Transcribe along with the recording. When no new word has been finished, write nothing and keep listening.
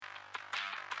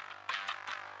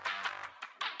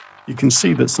you can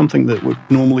see that something that would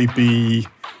normally be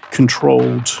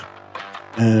controlled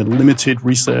and limited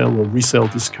resale or resale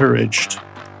discouraged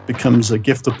becomes a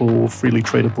giftable, freely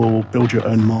tradable, build your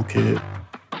own market,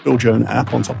 build your own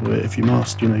app on top of it if you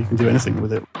must. You can do anything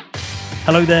with it.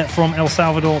 Hello there from El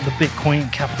Salvador, the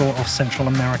Bitcoin capital of Central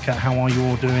America. How are you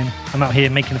all doing? I'm out here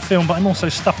making a film, but I'm also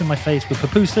stuffing my face with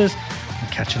pupusas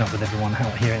and catching up with everyone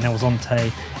out here in El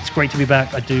Zonte. It's great to be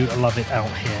back. I do love it out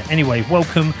here. Anyway,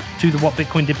 welcome to the What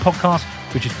Bitcoin Did podcast,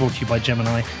 which is brought to you by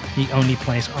Gemini, the only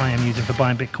place I am using for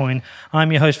buying Bitcoin.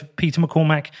 I'm your host, Peter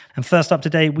McCormack, and first up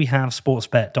today, we have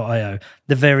sportsbet.io,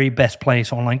 the very best place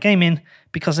for online gaming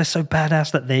because they're so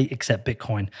badass that they accept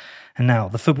Bitcoin. And now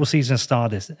the football season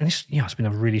started, and it's been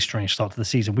a really strange start to the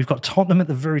season. We've got Tottenham at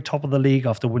the very top of the league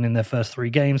after winning their first 3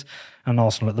 games, and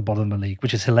Arsenal at the bottom of the league,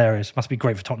 which is hilarious. Must be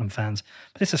great for Tottenham fans,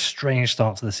 but it's a strange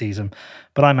start to the season.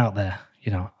 But I'm out there,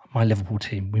 my Liverpool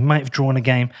team. We might have drawn a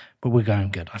game, but we're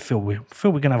going good. I feel we're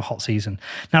going to have a hot season.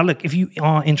 Now, look, if you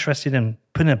are interested in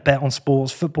putting a bet on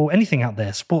sports, football, anything out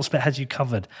there, Sportsbet has you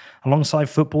covered. Alongside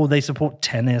football, they support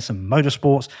tennis and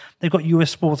motorsports. They've got US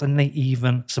sports, and they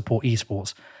even support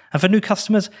esports. And for new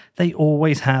customers, they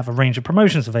always have a range of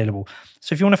promotions available.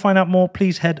 So if you want to find out more,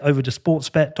 please head over to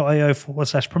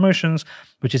sportsbet.io/promotions,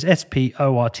 which is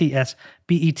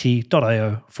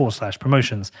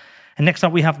sportsbet.io/promotions. And next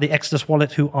up, we have the Exodus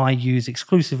wallet, who I use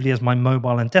exclusively as my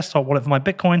mobile and desktop wallet for my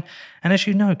Bitcoin. And as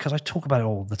you know, because I talk about it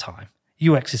all the time,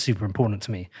 UX is super important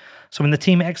to me. So when the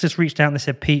team at Exodus reached out and they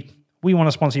said, Pete, we want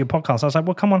to sponsor your podcast, I was like,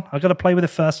 well, come on, I've got to play with it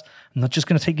first. I'm not just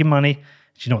going to take your money. Do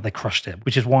you know what? They crushed it,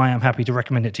 which is why I'm happy to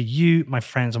recommend it to you, my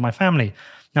friends, and my family.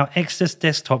 Now, Exodus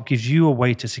Desktop gives you a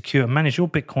way to secure and manage your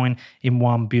Bitcoin in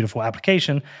one beautiful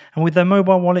application. And with their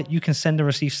mobile wallet, you can send and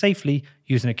receive safely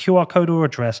using a QR code or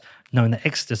address, knowing that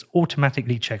Exodus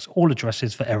automatically checks all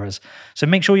addresses for errors. So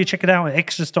make sure you check it out at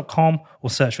exodus.com or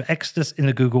search for Exodus in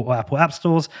the Google or Apple App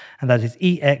Stores. And that is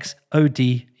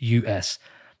EXODUS.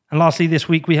 And lastly, this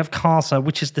week we have Casa,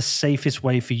 which is the safest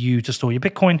way for you to store your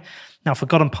Bitcoin. Now,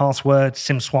 forgotten passwords,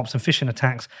 SIM swaps, and phishing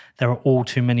attacks, there are all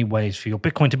too many ways for your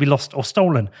Bitcoin to be lost or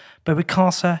stolen. But with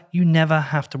Casa, you never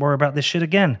have to worry about this shit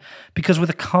again. Because with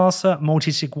a Casa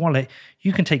multi-sig wallet,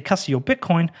 you can take custody of your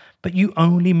Bitcoin, but you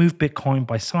only move Bitcoin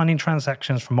by signing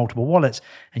transactions from multiple wallets,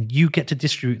 and you get to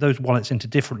distribute those wallets into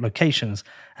different locations.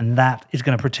 And that is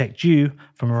going to protect you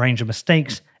from a range of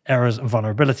mistakes, errors, and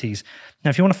vulnerabilities. Now,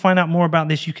 if you want to find out more about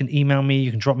this, you can email me, you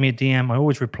can drop me a DM. I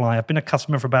always reply. I've been a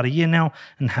customer for about a year now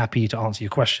and happy to answer your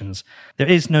questions. There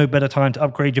is no better time to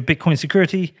upgrade your Bitcoin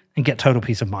security and get total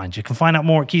peace of mind. You can find out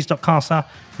more at keys.casa,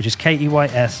 which is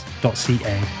keys.casa.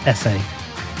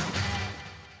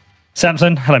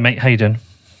 Samson, hello mate, how you doing?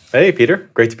 Hey Peter,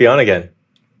 great to be on again.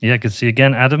 Yeah, good to see you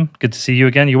again. Adam, good to see you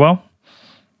again. You well?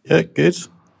 Yeah, good.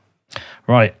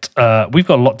 Right. We've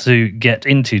got a lot to get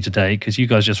into today because you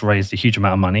guys just raised a huge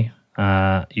amount of money.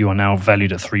 You are now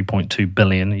valued at 3.2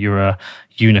 billion. You're a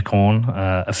unicorn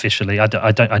officially.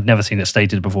 I'd never seen it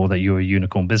stated before that you're a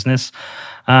unicorn business.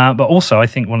 But also, I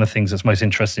think one of the things that's most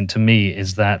interesting to me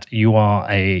is that you are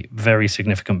a very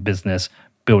significant business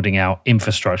building out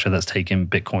infrastructure that's taking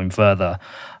Bitcoin further.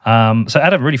 So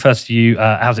Adam, really first to you,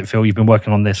 how's it feel? You've been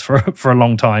working on this for a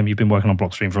long time. You've been working on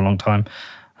Blockstream for a long time.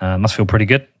 Must feel pretty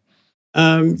good.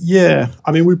 Yeah,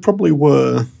 I mean, we probably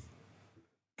were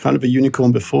kind of a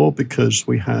unicorn before because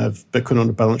we have Bitcoin on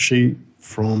the balance sheet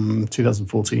from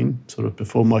 2014, sort of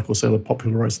before Michael Saylor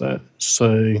popularized that.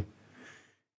 So,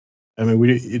 I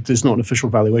mean, there's not an official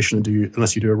valuation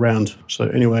unless you do a round. So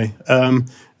anyway, I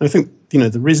think,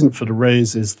 the reason for the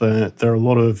raise is that there are a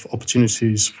lot of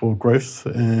opportunities for growth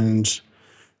and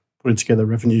putting together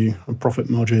revenue and profit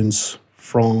margins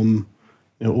from,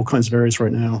 all kinds of areas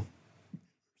right now.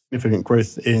 Significant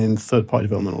growth in third-party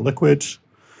development on Liquid,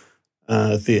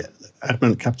 the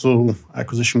Advent Capital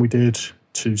acquisition we did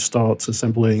to start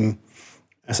assembling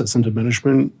assets under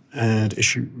management and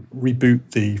reboot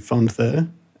the fund there,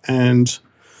 and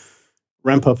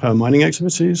ramp up our mining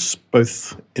activities,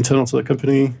 both internal to the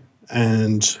company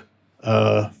and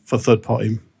for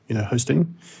third-party,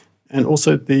 hosting, and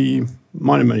also the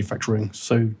miner manufacturing.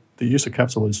 So the use of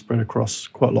capital is spread across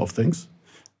quite a lot of things.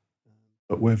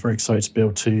 But we're very excited to be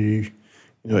able to,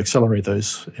 accelerate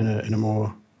those in a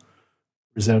more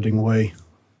resounding way.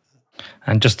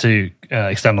 And just to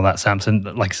extend on that, Samson,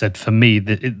 like I said, for me,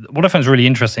 what I find is really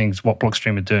interesting is what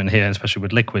Blockstream are doing here, especially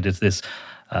with Liquid, is this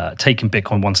taking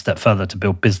Bitcoin one step further to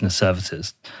build business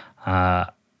services.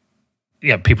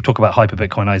 People talk about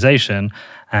hyper-Bitcoinization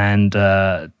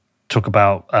and talk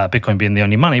about Bitcoin being the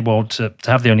only money. Well, to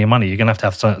have the only money, you're going to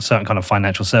have certain kind of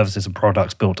financial services and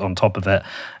products built on top of it.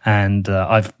 And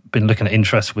I've been looking at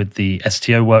interest with the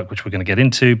STO work, which we're going to get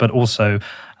into, but also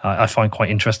I find quite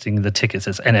interesting the tickets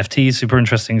as NFTs, super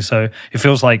interesting. So it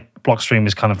feels like Blockstream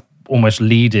is kind of almost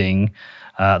leading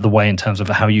the way in terms of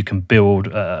how you can build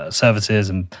services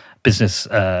and business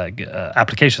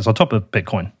applications on top of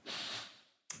Bitcoin.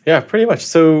 Yeah, pretty much.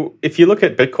 So if you look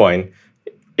at Bitcoin,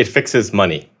 it fixes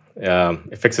money.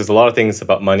 It fixes a lot of things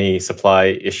about money,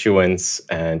 supply, issuance,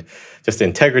 and just the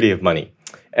integrity of money.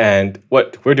 And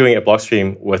what we're doing at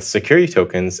Blockstream with security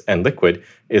tokens and Liquid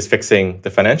is fixing the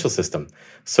financial system.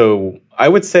 So I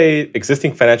would say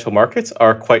existing financial markets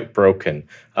are quite broken.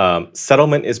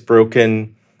 Settlement is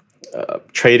broken.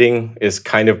 Trading is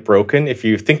kind of broken. If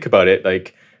you think about it,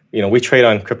 like, we trade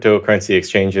on cryptocurrency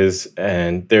exchanges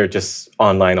and they're just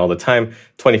online all the time,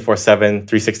 24/7,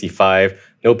 365,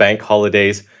 no bank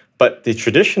holidays. But the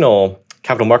traditional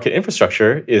capital market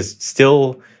infrastructure is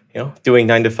still, doing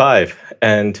 9 to 5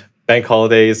 and bank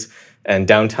holidays and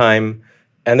downtime.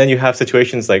 And then you have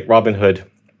situations like Robinhood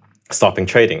stopping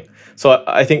trading. So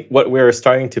I think what we're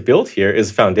starting to build here is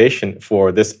a foundation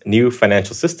for this new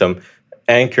financial system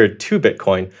anchored to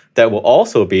Bitcoin that will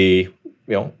also be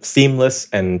seamless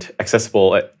and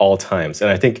accessible at all times.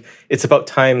 And I think it's about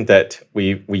time that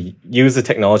we use the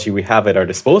technology we have at our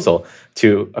disposal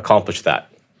to accomplish that.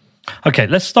 Okay,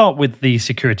 let's start with the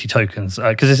security tokens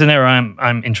because it's an area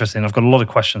I'm interested in. I've got a lot of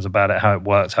questions about it, how it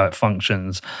works, how it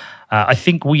functions. I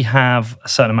think we have a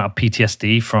certain amount of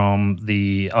PTSD from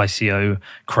the ICO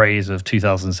craze of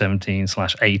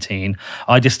 2017/18.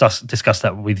 I discussed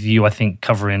that with you, I think,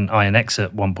 covering INX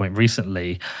at one point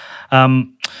recently.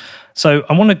 So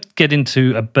I want to get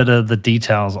into a bit of the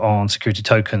details on security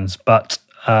tokens, but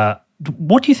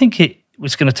what do you think it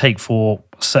was going to take for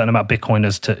a certain amount of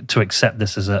Bitcoiners to accept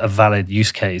this as a valid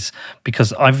use case?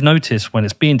 Because I've noticed when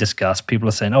it's being discussed, people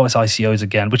are saying, oh, it's ICOs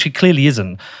again, which it clearly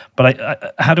isn't. But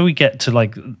how do we take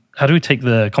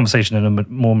the conversation in a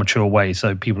more mature way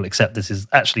so people accept this is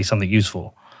actually something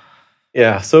useful?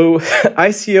 Yeah, so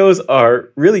ICOs are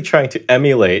really trying to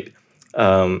emulate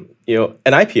an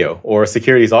IPO or a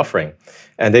securities offering.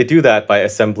 And they do that by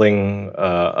assembling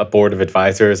a board of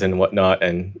advisors and whatnot,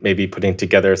 and maybe putting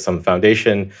together some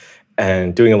foundation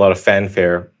and doing a lot of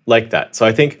fanfare like that. So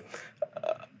I think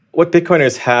what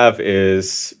Bitcoiners have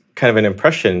is kind of an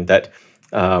impression that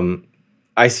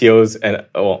ICOs and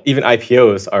even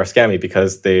IPOs are scammy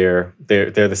because they're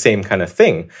the same kind of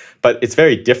thing, but it's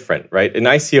very different, right? An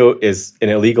ICO is an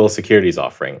illegal securities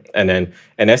offering, and then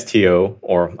an STO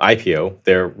or IPO,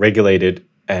 they're regulated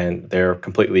and they're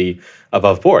completely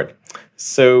above board.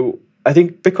 So I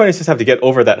think Bitcoiners just have to get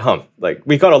over that hump. Like,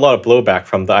 we got a lot of blowback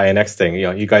from the INX thing.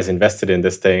 You guys invested in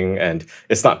this thing and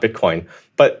it's not Bitcoin,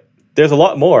 but there's a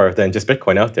lot more than just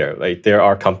Bitcoin out there. Like, there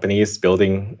are companies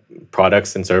building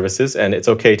products and services, and it's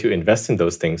okay to invest in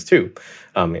those things too.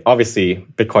 Obviously,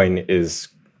 Bitcoin is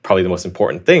probably the most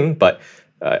important thing, but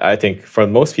I think for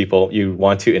most people, you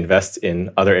want to invest in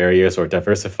other areas or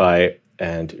diversify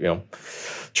and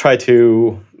try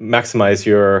to maximize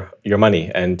your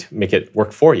money and make it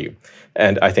work for you.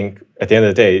 And I think at the end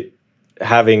of the day,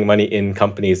 having money in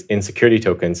companies in security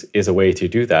tokens is a way to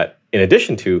do that, in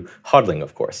addition to hodling,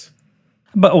 of course.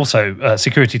 But also,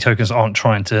 security tokens aren't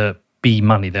trying to be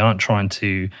money. They aren't trying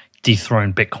to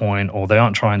dethrone Bitcoin, or they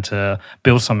aren't trying to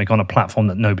build something on a platform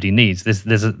that nobody needs.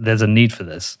 There's a need for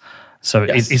this. So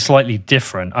yes. It's slightly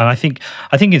different. And I think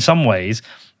in some ways,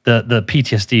 the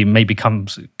PTSD maybe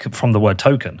comes from the word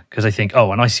token, because they think,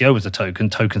 an ICO is a token,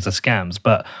 tokens are scams,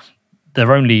 but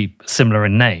they're only similar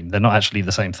in name. They're not actually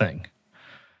the same thing.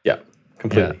 Yeah,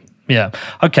 completely. Yeah.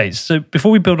 Okay, so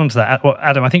before we build onto that,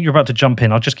 Adam, I think you're about to jump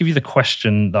in. I'll just give you the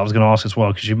question that I was going to ask as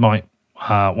well, because you might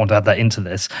want to add that into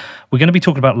this. We're going to be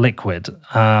talking about Liquid.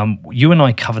 You and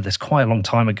I covered this quite a long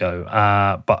time ago,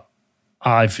 but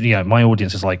my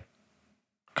audience is like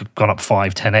gone up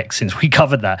 5-10x since we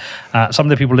covered that. Some of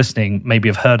the people listening maybe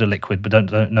have heard of Liquid, but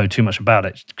don't know too much about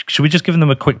it. Should we just give them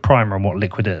a quick primer on what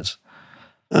Liquid is?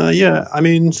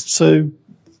 So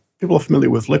people are familiar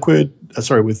with Liquid.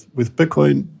 With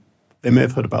Bitcoin. They may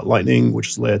have heard about Lightning, which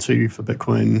is layer 2 for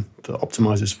Bitcoin, that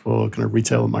optimizes for kind of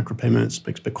retail and micropayments,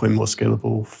 makes Bitcoin more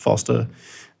scalable, faster.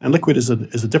 And Liquid is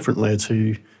a different layer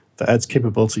 2 that adds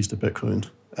capabilities to Bitcoin.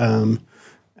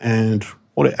 And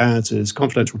what it adds is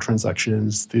confidential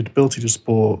transactions, the ability to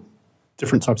support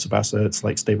different types of assets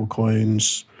like stable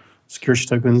coins, security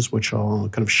tokens, which are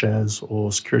kind of shares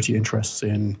or security interests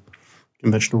in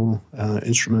conventional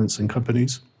instruments and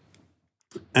companies,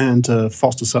 and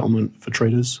faster settlement for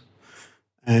traders,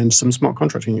 and some smart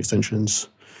contracting extensions.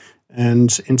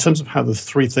 And in terms of how the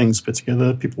three things fit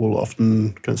together, people will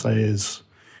often kind of say is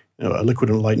a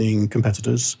Liquid and Lightning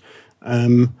competitors.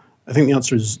 I think the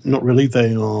answer is not really.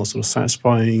 They are sort of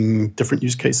satisfying different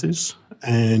use cases,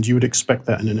 and you would expect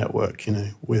that in a network.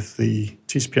 With the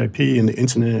TCP/IP and the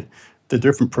internet, the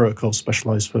different protocols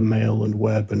specialized for mail and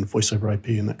web and voice over IP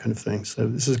and that kind of thing. So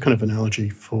this is kind of analogy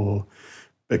for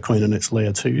Bitcoin and its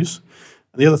layer twos.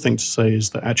 And the other thing to say is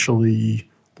that actually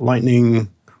Lightning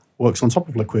works on top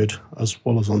of Liquid as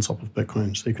well as on top of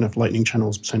Bitcoin. So you can have Lightning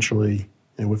channels potentially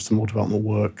with some more development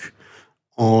work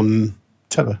on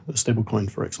Tether, a stablecoin,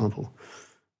 for example.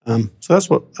 So that's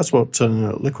what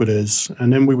Liquid is.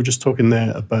 And then we were just talking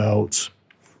there about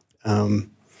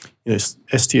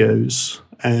STOs,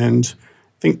 and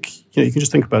I think you can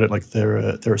just think about it like they're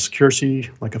a security,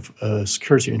 like a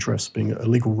security interest being a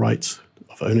legal right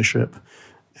of ownership,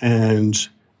 and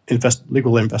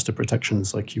legal investor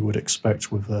protections like you would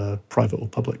expect with a private or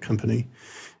public company.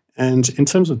 And in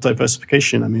terms of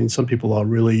diversification, I mean, some people are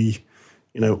really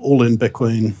all in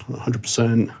Bitcoin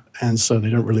 100%, and so they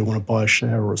don't really want to buy a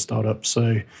share or a startup.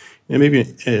 So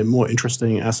maybe a more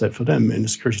interesting asset for them in the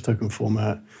security token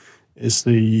format is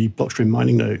the Blockstream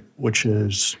mining note, which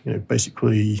is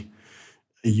basically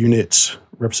a unit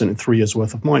representing 3 years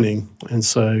worth of mining. And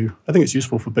so I think it's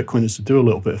useful for Bitcoiners to do a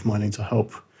little bit of mining to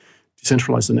help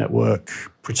decentralize the network,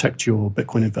 protect your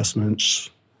Bitcoin investments.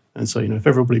 And so if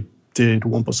everybody did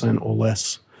 1% or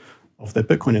less of their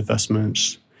Bitcoin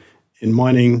investments in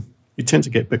mining, you tend to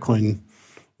get Bitcoin,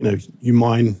 you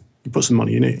mine, you put some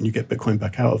money in it and you get Bitcoin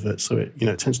back out of it. So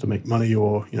it tends to make money,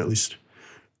 or at least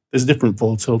there's a different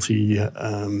volatility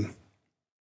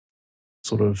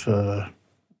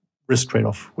risk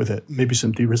trade-off with it. Maybe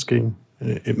some de-risking.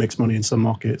 It makes money in some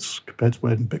markets compared to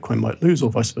when Bitcoin might lose, or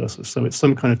vice versa. So it's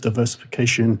some kind of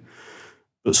diversification,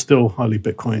 but still highly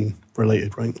Bitcoin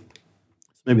related, right?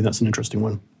 Maybe that's an interesting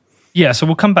one. Yeah, so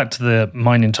we'll come back to the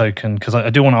mining token because I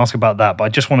do want to ask about that, but I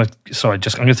just want to, I'm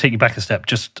going to take you back a step,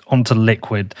 just onto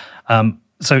Liquid.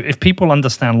 So if people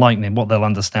understand Lightning, what they'll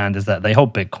understand is that they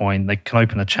hold Bitcoin, they can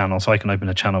open a channel, so I can open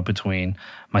a channel between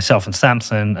myself and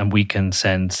Samson, and we can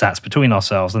send sats between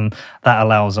ourselves, and that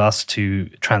allows us to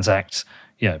transact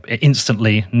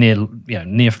instantly,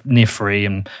 near free.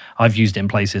 And I've used it in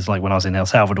places like when I was in El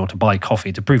Salvador to buy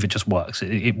coffee to prove it just works.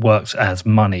 It works as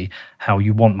money, how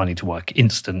you want money to work,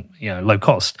 instant, low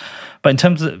cost. But in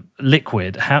terms of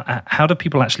Liquid, how do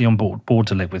people actually onboard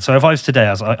to Liquid? So if I was today,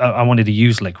 I wanted to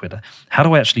use Liquid, how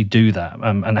do I actually do that?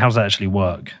 And how does that actually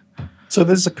work? So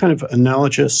there's a kind of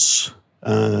analogous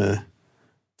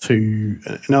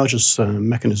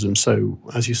mechanism. So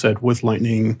as you said, with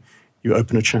Lightning, you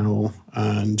open a channel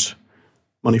and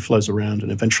money flows around,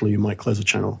 and eventually you might close a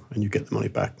channel and you get the money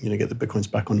back, get the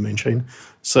Bitcoins back on the main chain.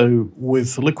 So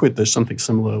with Liquid, there's something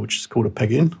similar, which is called a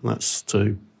peg in. That's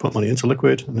to put money into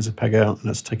Liquid, and there's a peg out, and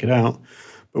that's to take it out.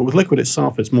 But with Liquid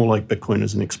itself, it's more like Bitcoin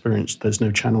as an experience. There's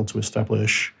no channel to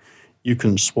establish. You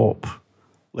can swap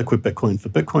Liquid Bitcoin for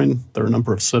Bitcoin. There are a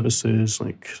number of services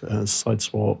like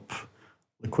SideSwap,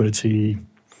 Liquidity,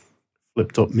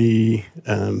 Flip.me,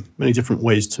 many different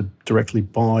ways to directly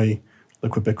buy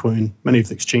Liquid Bitcoin. Many of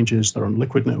the exchanges that are on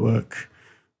Liquid network.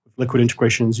 With Liquid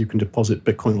integrations, you can deposit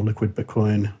Bitcoin or Liquid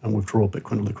Bitcoin and withdraw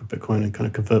Bitcoin or Liquid Bitcoin and kind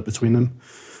of convert between them.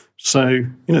 So,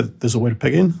 there's a way to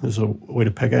peg in, there's a way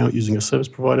to peg out using a service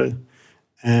provider.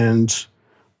 And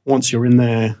once you're in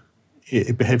there,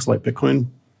 it behaves like Bitcoin,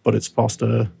 but it's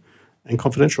faster and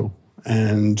confidential,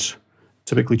 and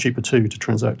typically cheaper too to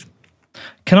transact.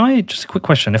 Can I, just a quick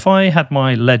question, if I had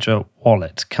my Ledger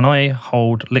wallet, can I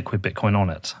hold Liquid Bitcoin on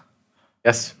it?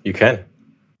 Yes, you can.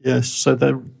 Yes, so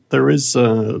there is,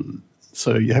 so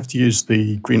you have to use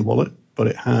the green wallet, but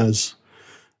it has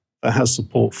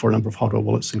support for a number of hardware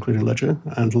wallets, including Ledger.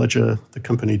 And Ledger, the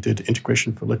company, did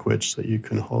integration for Liquid so that you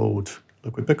can hold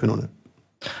Liquid Bitcoin on it.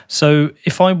 So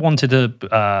if I wanted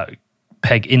to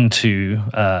peg into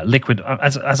Liquid,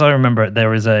 as I remember it,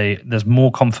 there's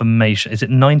more confirmation. Is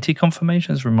it 90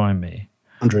 confirmations? Remind me.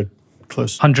 100,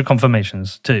 close. 100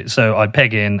 confirmations too. So I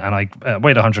peg in and I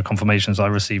wait 100 confirmations. I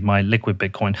receive my Liquid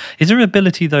Bitcoin. Is there an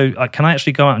ability though? Can I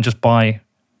actually go out and just buy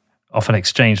off an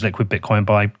exchange Liquid Bitcoin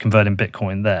by converting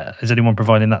Bitcoin there? Is anyone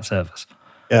providing that service?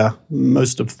 Yeah,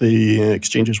 most of the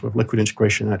exchanges with Liquid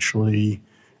integration actually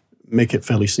make it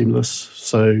fairly seamless.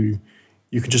 So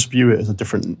you can just view it as a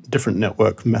different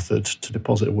network method to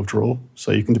deposit or withdraw.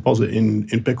 So you can deposit in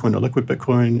Bitcoin or Liquid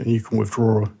Bitcoin, and you can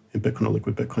withdraw in Bitcoin or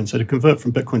Liquid Bitcoin. So to convert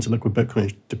from Bitcoin to Liquid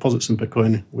Bitcoin, deposit some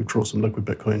Bitcoin, withdraw some Liquid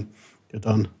Bitcoin, you're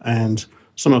done. And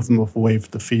some of them have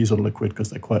waived the fees on Liquid because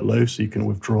they're quite low, so you can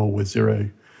withdraw with zero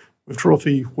withdrawal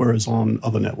fee, whereas on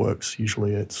other networks,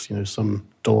 usually it's some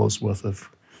dollars worth of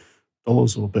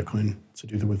dollars or Bitcoin to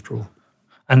do the withdrawal.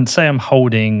 And say I'm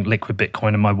holding liquid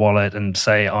Bitcoin in my wallet, and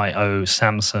say I owe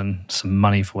Samson some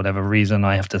money for whatever reason.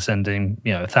 I have to send him,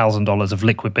 $1,000 of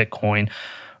liquid Bitcoin.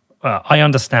 I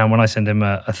understand when I send him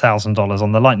 $1,000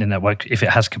 on the Lightning Network, if it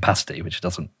has capacity, which it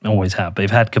doesn't always have, but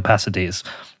if it had capacity,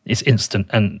 it's instant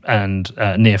and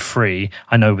near free.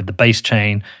 I know with the base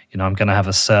chain, I'm going to have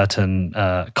a certain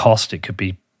cost. It could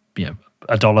be, $1,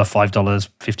 $5,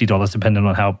 $50, depending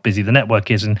on how busy the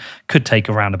network is, and could take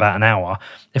around about an hour.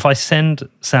 If I send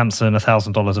Samson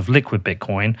 $1,000 of liquid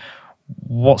Bitcoin,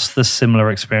 what's the similar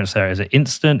experience there? Is it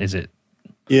instant? Is it?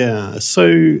 Yeah,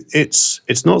 so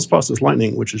it's not as fast as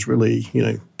Lightning, which is really,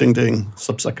 ding ding,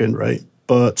 sub-second, right?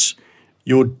 But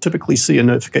you'll typically see a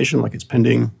notification like it's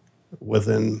pending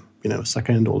within, a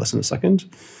second or less than a second.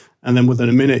 And then within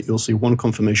a minute, you'll see one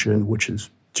confirmation, which is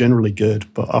generally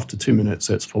good, but after 2 minutes,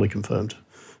 it's fully confirmed.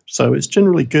 So it's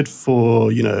generally good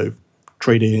for,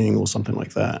 trading or something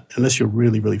like that. Unless you're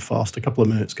really, really fast, a couple of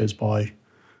minutes goes by,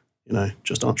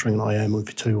 just answering an IM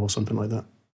with 2 or something like that.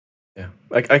 Yeah,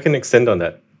 I can extend on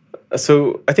that.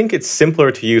 So I think it's simpler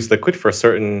to use Liquid for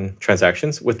certain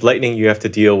transactions. With Lightning, you have to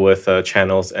deal with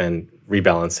channels and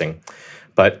rebalancing.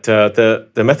 But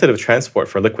the method of transport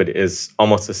for Liquid is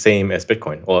almost the same as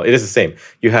Bitcoin. Well, it is the same.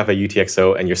 You have a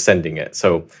UTXO and you're sending it.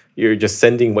 So you're just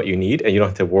sending what you need, and you don't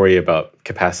have to worry about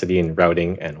capacity and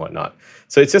routing and whatnot.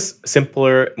 So it's just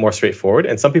simpler, more straightforward.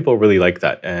 And some people really like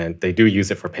that, and they do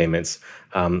use it for payments.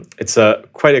 It's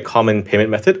quite a common payment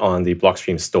method on the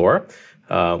Blockstream store,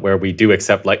 where we do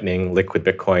accept Lightning, Liquid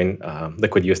Bitcoin,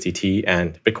 Liquid USDT,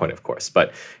 and Bitcoin, of course.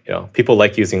 But people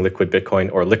like using Liquid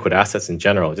Bitcoin or liquid assets in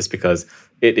general, just because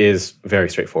it is very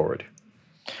straightforward.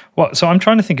 Well, so I'm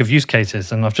trying to think of use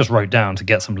cases, and I've just wrote down to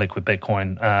get some liquid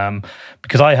Bitcoin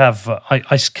because I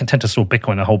can tend to store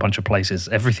Bitcoin in a whole bunch of places.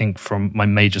 Everything from my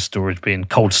major storage being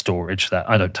cold storage that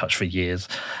I don't touch for years,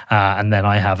 and then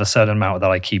I have a certain amount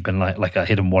that I keep in like a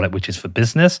hidden wallet, which is for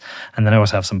business, and then I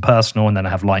also have some personal, and then I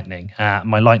have Lightning.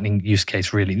 My Lightning use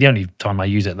case, really, the only time I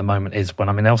use it at the moment is when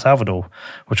I'm in El Salvador,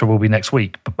 which I will be next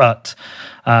week. But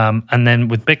and then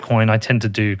with Bitcoin, I tend to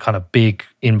do kind of big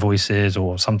invoices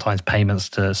or sometimes payments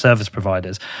to service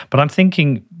providers. But I'm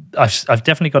thinking I've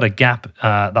definitely got a gap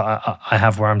that I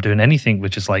have where I'm doing anything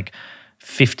which is like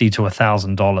 $50 to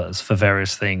 $1,000 for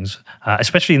various things,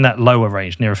 especially in that lower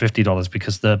range, nearer $50,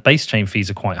 because the base chain fees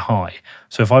are quite high.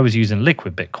 So if I was using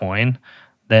liquid Bitcoin,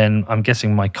 then I'm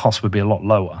guessing my cost would be a lot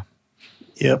lower.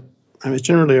 Yep. And it's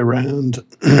generally around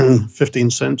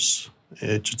 15 cents.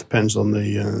 It just depends on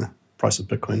the price of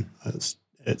Bitcoin.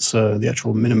 It's the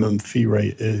actual minimum fee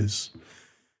rate is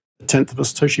 1/10 of a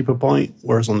Satoshi per byte,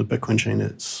 whereas on the Bitcoin chain,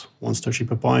 it's 1 Satoshi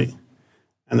per byte.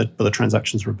 But the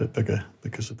transactions are a bit bigger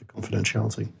because of the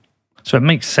confidentiality. So it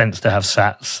makes sense to have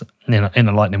sats in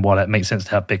a Lightning wallet. It makes sense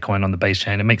to have Bitcoin on the base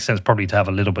chain. It makes sense probably to have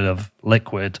a little bit of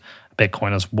liquid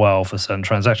Bitcoin as well for certain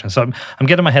transactions. So I'm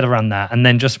getting my head around that. And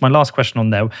then just my last question on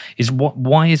there is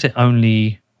why is it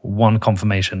only one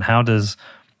confirmation? How does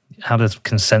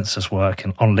consensus work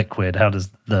on Liquid? How does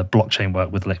the blockchain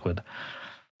work with Liquid?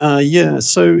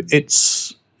 So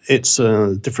it's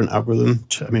a different algorithm.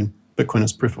 Bitcoin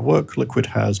has proof of work. Liquid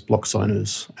has block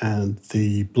signers, and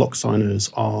the block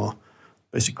signers are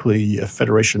basically a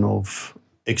federation of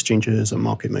exchanges and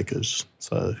market makers.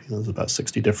 So there's about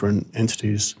 60 different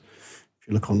entities. If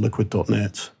you look on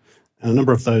liquid.net, and a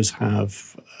number of those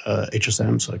have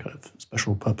HSM, so kind of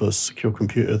special purpose secure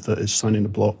computer that is signing the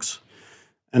blocks.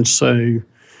 And so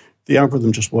the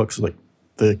algorithm just works like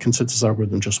the consensus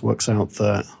algorithm just works out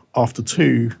that after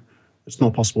 2, it's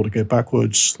not possible to go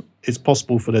backwards. It's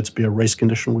possible for there to be a race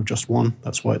condition with just 1.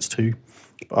 That's why it's 2.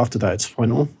 But after that, it's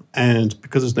final. And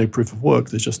because there's no proof of work,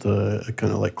 there's just a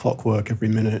kind of like clockwork every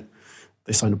minute.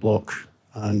 They sign a block,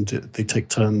 and they take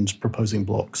turns proposing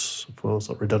blocks for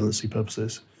sort of redundancy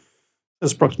purposes.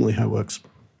 That's approximately how it works.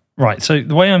 Right. So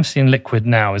the way I'm seeing Liquid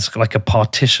now is like a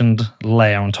partitioned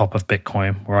layer on top of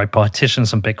Bitcoin, where I partition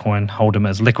some Bitcoin, hold them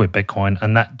as liquid Bitcoin,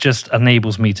 and that just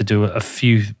enables me to do a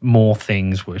few more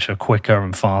things which are quicker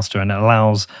and faster, and it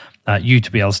allows you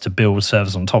to be able to build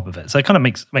servers on top of it. So it kind of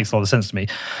makes a lot of sense to me.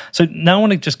 So now I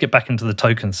want to just get back into the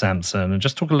token, Samson, and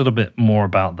just talk a little bit more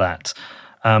about that.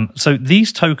 So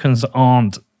these tokens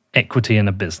aren't equity in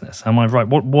a business. Am I right?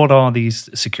 What are these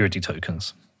security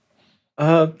tokens?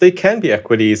 They can be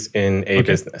equities in a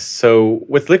business. So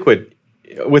with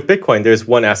Bitcoin, there's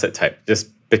one asset type, just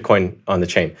Bitcoin on the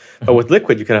chain. Mm-hmm. But with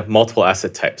Liquid, you can have multiple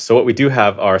asset types. So what we do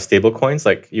have are stable coins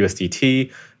like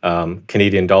USDT,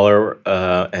 Canadian dollar,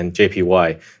 and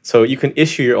JPY. So you can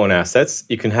issue your own assets.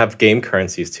 You can have game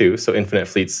currencies too. So Infinite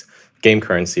Fleet's game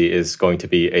currency is going to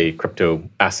be a crypto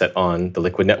asset on the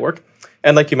Liquid network.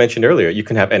 And like you mentioned earlier, you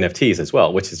can have NFTs as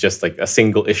well, which is just like a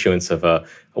single issuance of a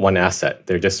one asset.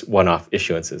 They're just one-off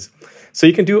issuances. So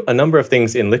you can do a number of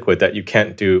things in Liquid that you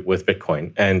can't do with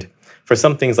Bitcoin. And for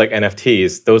some things like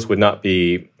NFTs, those would not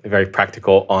be very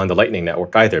practical on the Lightning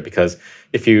Network either, because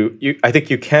if I think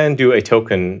you can do a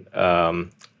token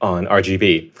on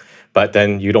RGB, but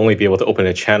then you'd only be able to open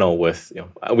a channel with,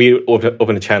 we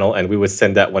open a channel and we would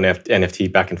send that one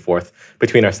NFT back and forth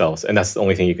between ourselves. And that's the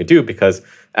only thing you could do, because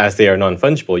as they are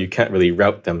non-fungible, you can't really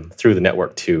route them through the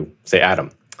network to, say,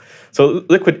 Atom. So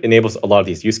Liquid enables a lot of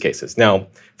these use cases. Now,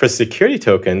 for security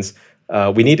tokens,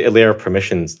 we need a layer of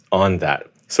permissions on that.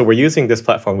 So we're using this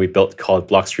platform we built called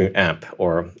Blockstream AMP,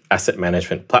 or Asset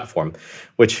Management Platform,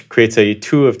 which creates a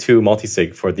 2 of 2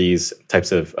 multisig for these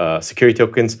types of security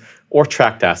tokens or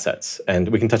tracked assets. And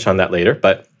we can touch on that later.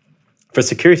 But for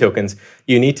security tokens,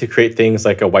 you need to create things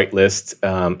like a whitelist.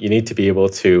 You need to be able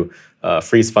to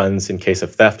freeze funds in case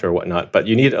of theft or whatnot. But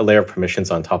you need a layer of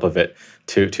permissions on top of it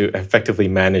to effectively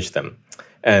manage them.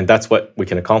 And that's what we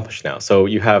can accomplish now. So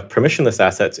you have permissionless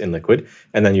assets in Liquid,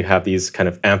 and then you have these kind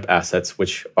of AMP assets,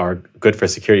 which are good for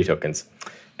security tokens.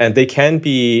 And they can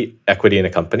be equity in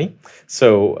a company.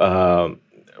 So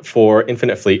for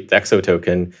Infinite Fleet, the XO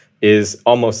token is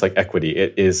almost like equity.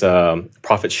 It is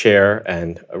profit share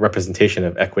and a representation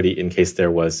of equity in case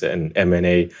there was an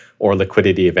M&A or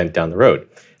liquidity event down the road.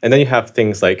 And then you have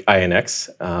things like INX,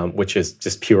 which is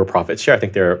just pure profit share. I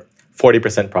think they're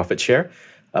 40% profit share.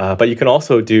 But you can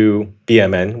also do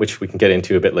BMN, which we can get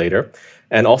into a bit later,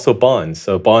 and also bonds.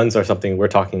 So bonds are something we're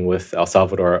talking with El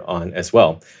Salvador on as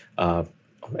well.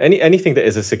 Anything that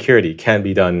is a security can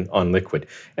be done on Liquid,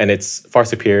 and it's far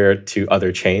superior to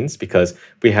other chains because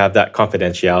we have that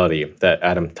confidentiality that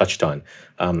Adam touched on.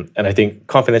 And I think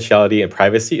confidentiality and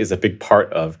privacy is a big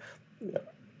part of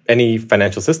any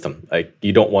financial system. Like,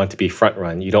 you don't want to be front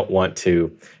run. You don't want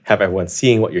to have everyone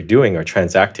seeing what you're doing or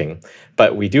transacting.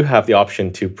 But we do have the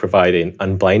option to provide an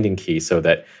unblinding key so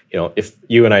that, if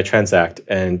you and I transact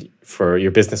and for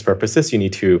your business purposes, you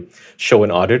need to show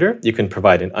an auditor, you can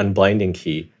provide an unblinding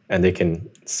key and they can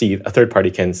see, a third party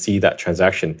can see that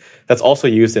transaction. That's also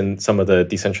used in some of the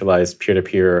decentralized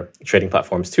peer-to-peer trading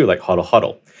platforms too, like HODL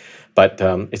HODL. But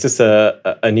it's just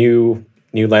a new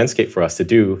landscape for us to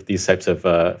do these types of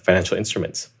financial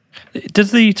instruments.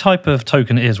 Does the type of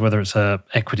token it is, whether it's a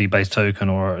equity-based token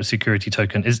or a security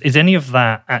token, is any of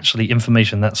that actually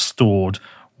information that's stored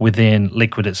within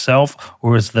Liquid itself,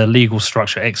 or is the legal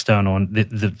structure external and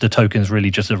the token is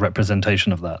really just a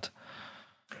representation of that?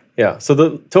 Yeah, so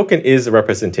the token is a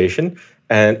representation,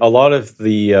 and a lot of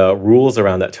the rules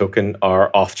around that token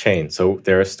are off-chain. So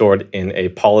they're stored in a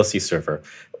policy server,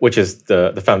 which is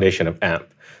the foundation of AMP.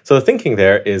 So the thinking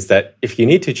there is that if you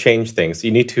need to change things,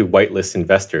 you need to whitelist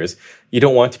investors. You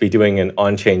don't want to be doing an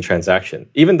on-chain transaction.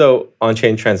 Even though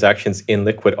on-chain transactions in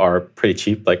Liquid are pretty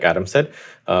cheap, like Adam said,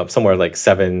 somewhere like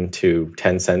 7 to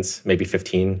 10 cents, maybe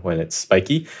 15 when it's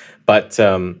spiky. But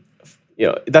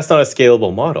that's not a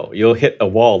scalable model. You'll hit a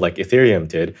wall like Ethereum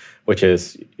did, which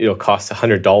is costs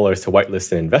 $100 to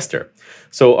whitelist an investor.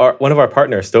 So one of our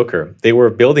partners, Stoker, they were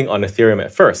building on Ethereum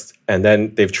at first, and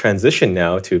then they've transitioned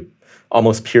now to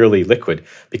almost purely Liquid,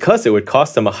 because it would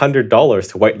cost them $100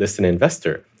 to whitelist an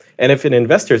investor. And if an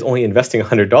investor is only investing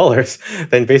 $100,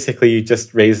 then basically you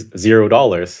just raise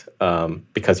 $0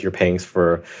 because you're paying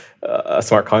for a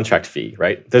smart contract fee,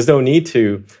 right? There's no need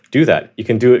to do that. You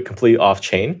can do it completely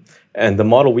off-chain. And the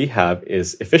model we have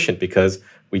is efficient because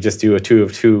we just do a 2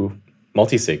 of 2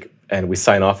 multisig, and we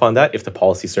sign off on that if the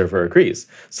policy server agrees.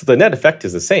 So the net effect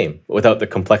is the same without the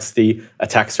complexity,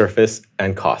 attack surface,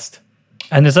 and cost.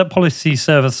 And is that policy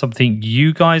server something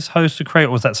you guys host or create,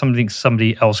 or is that something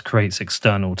somebody else creates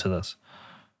external to this?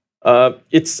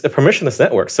 It's a permissionless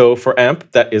network. So for AMP,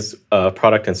 that is a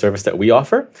product and service that we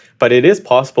offer, but it is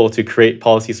possible to create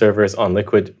policy servers on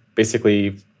Liquid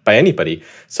basically by anybody.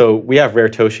 So we have Rare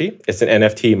Toshi. It's an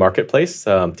NFT marketplace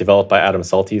developed by Adam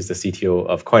Salties, the CTO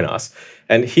of Coinos.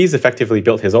 And he's effectively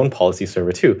built his own policy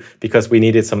server too, because we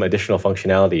needed some additional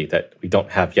functionality that we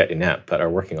don't have yet in AMP, but are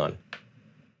working on.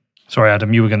 Sorry,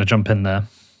 Adam, you were going to jump in there.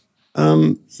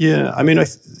 Yeah, I mean,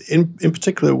 in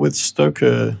particular with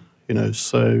Stoker,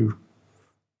 so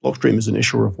Blockstream is an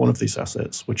issuer of one of these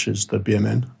assets, which is the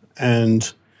BMN.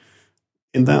 And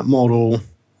in that model,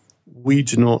 we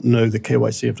do not know the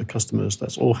KYC of the customers.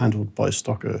 That's all handled by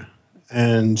Stoker.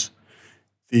 And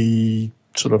the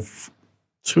sort of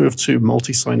 2 of 2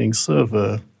 multi-signing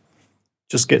server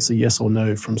just gets a yes or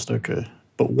no from Stoker.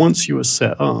 But once you are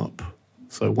set up,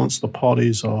 so once the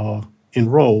parties are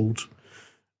enrolled,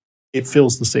 it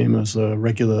feels the same as a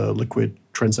regular Liquid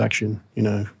transaction.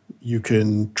 You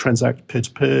can transact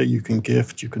peer-to-peer, you can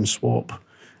gift, you can swap.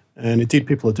 And indeed,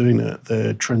 people are doing that.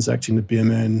 They're transacting the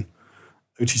BMN,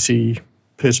 OTC,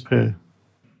 peer-to-peer.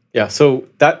 Yeah, so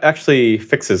that actually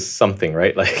fixes something,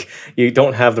 right? Like you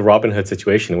don't have the Robinhood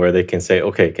situation where they can say,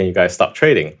 okay, can you guys stop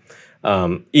trading?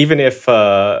 Even if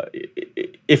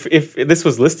this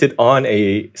was listed on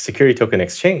a security token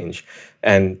exchange,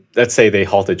 and let's say they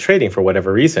halted trading for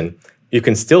whatever reason, you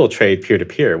can still trade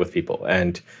peer-to-peer with people.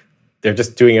 And they're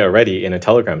just doing it already in a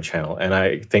Telegram channel. And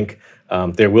I think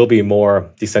there will be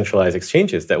more decentralized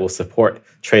exchanges that will support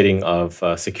trading of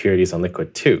securities on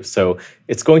Liquid too. So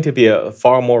it's going to be a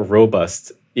far more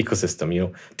robust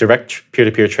ecosystem, direct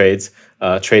peer-to-peer trades,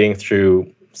 trading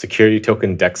through security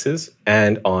token dexes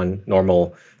and on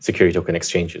normal security token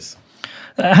exchanges.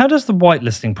 How does the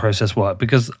whitelisting process work?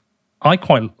 Because I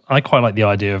quite like the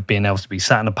idea of being able to be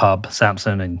sat in a pub,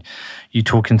 Samson, and you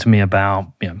talking to me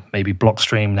about maybe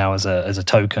Blockstream now as a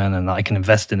token, and I can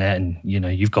invest in it, and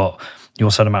you've got your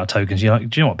certain amount of tokens. You're like,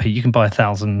 do you know what, Pete? You can buy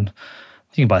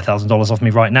 $1,000 off me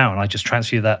right now, and I just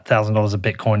transfer you that $1,000 of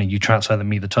Bitcoin, and you transfer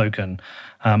me the token.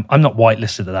 I'm not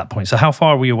whitelisted at that point. So how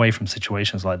far are we away from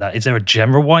situations like that? Is there a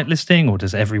general whitelisting, or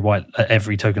does every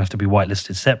token have to be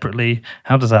whitelisted separately?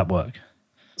 How does that work?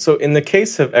 So in the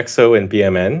case of XO and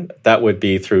BMN, that would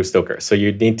be through Stoker. So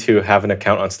you'd need to have an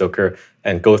account on Stoker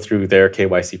and go through their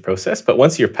KYC process. But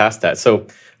once you're past that, so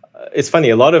it's funny,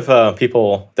 a lot of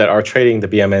people that are trading the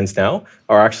BMNs now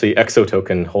are actually XO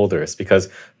token holders because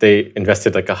they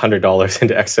invested like $100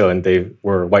 into XO and they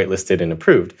were whitelisted and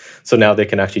approved. So now they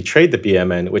can actually trade the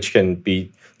BMN, which can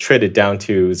be traded down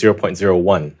to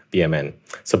 0.01 BMN,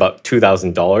 so about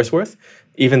 $2,000 worth,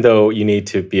 even though you need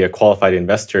to be a qualified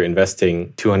investor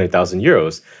investing 200,000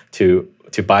 euros to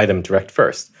buy them direct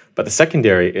first. But the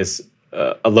secondary is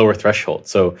a lower threshold.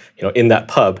 So, in that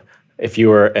pub, if you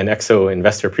were an XO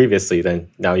investor previously, then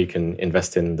now you can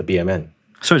invest in the BMN.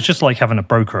 So it's just like having a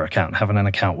broker account, having an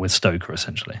account with Stoker,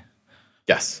 essentially.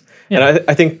 Yes. Yeah. And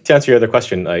I think to answer your other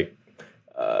question,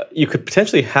 you could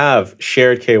potentially have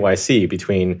shared KYC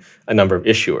between a number of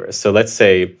issuers. So let's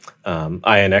say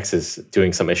INX is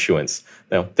doing some issuance.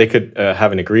 Now, they could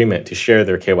have an agreement to share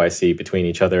their KYC between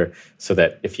each other so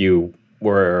that if you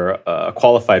were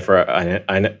qualified for an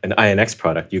INX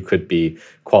product, you could be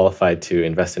qualified to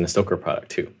invest in a Stoker product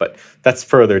too. But that's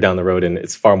further down the road, and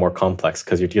it's far more complex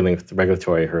because you're dealing with the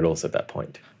regulatory hurdles at that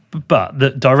point. But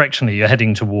directionally, you're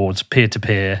heading towards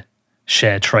peer-to-peer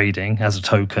share trading as a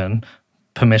token,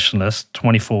 permissionless,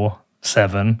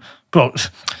 24/7. Well,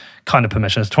 kind of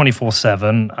permissionless,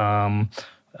 24/7.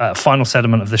 Final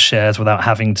settlement of the shares without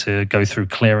having to go through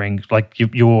clearing. Like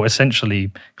you're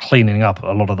essentially cleaning up a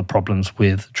lot of the problems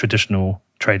with traditional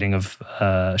trading of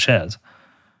shares.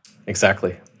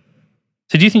 Exactly.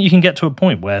 So do you think you can get to a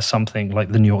point where something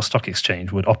like the New York Stock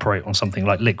Exchange would operate on something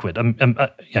like Liquid?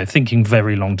 Thinking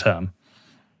very long term.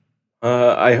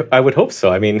 I would hope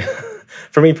so. I mean,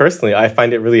 for me personally, I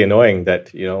find it really annoying that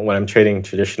when I'm trading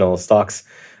traditional stocks,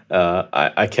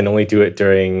 I can only do it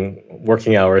during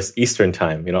working hours Eastern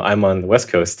time. I'm on the West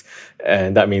Coast,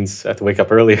 and that means I have to wake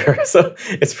up earlier. So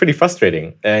it's pretty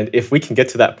frustrating. And if we can get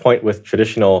to that point with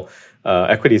traditional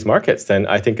equities markets, then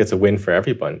I think it's a win for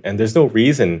everyone. And there's no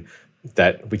reason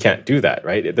that we can't do that,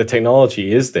 right? The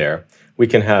technology is there. We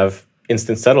can have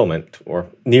instant settlement or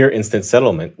near instant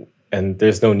settlement, and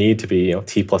there's no need to be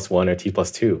T+1 or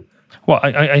T+2. Well,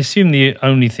 I assume the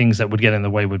only things that would get in the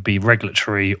way would be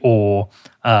regulatory or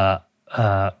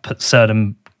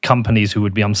certain companies who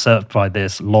would be unserved by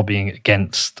this lobbying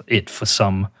against it for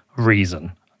some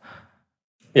reason.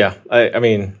 Yeah, I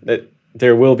mean,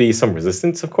 there will be some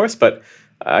resistance, of course, but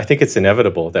I think it's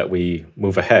inevitable that we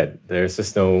move ahead. There's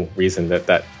just no reason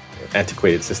that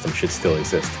antiquated system should still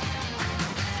exist.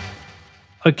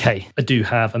 Okay, I do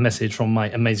have a message from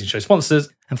my amazing show sponsors.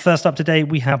 And first up today,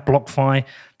 we have BlockFi,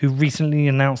 who recently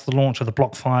announced the launch of the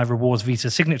BlockFi Rewards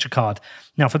Visa Signature Card.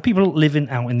 Now, for people living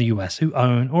out in the US who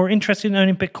own or are interested in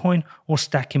owning Bitcoin or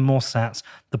stacking more sats,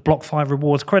 the BlockFi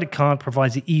Rewards credit card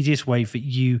provides the easiest way for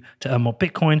you to earn more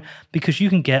Bitcoin because you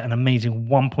can get an amazing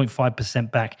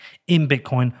 1.5% back in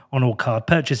Bitcoin on all card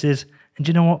purchases. And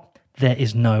you know what? There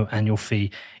is no annual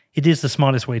fee. It is the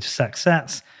smartest way to stack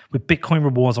sats with Bitcoin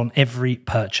rewards on every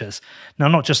purchase. Now,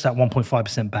 not just that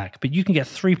 1.5% back, but you can get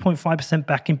 3.5%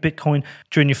 back in Bitcoin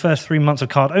during your first 3 months of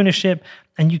card ownership.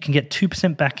 and you can get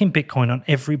 2% back in Bitcoin on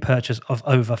every purchase of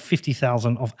over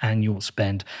 50,000 of annual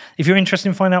spend. If you're interested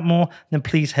in finding out more, then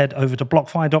please head over to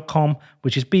blockfi.com,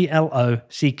 which is blockfi.com.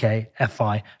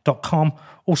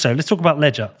 Also, let's talk about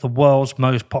Ledger, the world's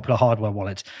most popular hardware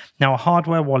wallet. Now, a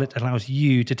hardware wallet allows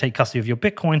you to take custody of your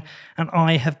Bitcoin, and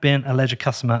I have been a Ledger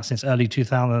customer since early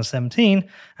 2017,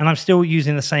 and I'm still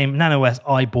using the same Nano S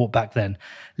I bought back then.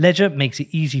 Ledger makes it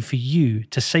easy for you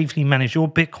to safely manage your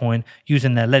Bitcoin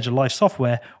using their Ledger Live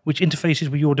software, which interfaces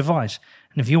with your device.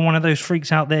 And if you're one of those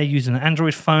freaks out there using an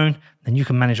Android phone, then you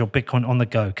can manage your Bitcoin on the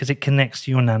go because it connects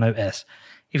to your Nano S.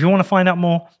 If you want to find out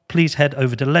more, please head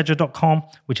over to ledger.com,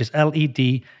 which is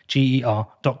ledger.com.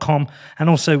 And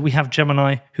also, we have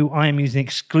Gemini, who I am using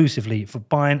exclusively for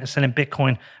buying and selling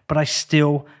Bitcoin, but I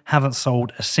still haven't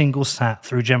sold a single sat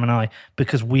through Gemini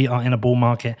because we are in a bull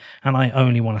market and I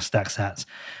only want to stack sats.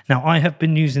 Now, I have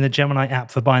been using the Gemini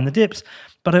app for buying the dips,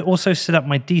 but I also set up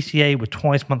my DCA with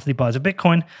twice monthly buys of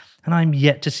Bitcoin, and I'm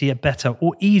yet to see a better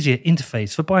or easier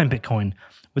interface for buying Bitcoin.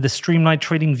 With a streamlined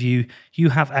trading view,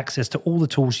 you have access to all the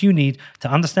tools you need to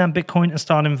understand Bitcoin and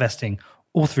start investing,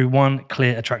 all through one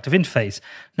clear, attractive interface.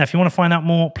 Now, if you want to find out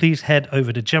more, please head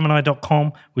over to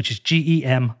gemini.com, which is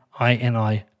gemini.com.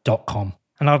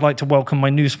 And I'd like to welcome my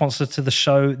new sponsor to the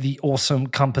show, the awesome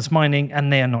Compass Mining,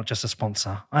 and they are not just a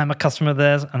sponsor. I am a customer of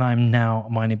theirs, and I'm now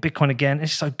mining Bitcoin again.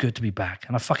 It's so good to be back,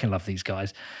 and I fucking love these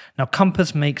guys. Now,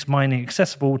 Compass makes mining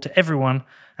accessible to everyone,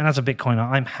 and as a Bitcoiner,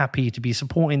 I'm happy to be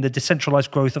supporting the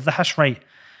decentralized growth of the hash rate.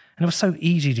 And it was so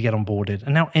easy to get onboarded,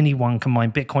 and now anyone can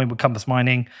mine Bitcoin with Compass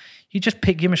Mining. You just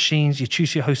pick your machines, you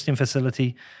choose your hosting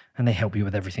facility, and they help you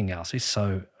with everything else. It's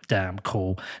so damn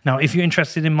cool. Now, if you're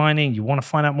interested in mining, you want to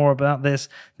find out more about this,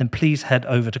 then please head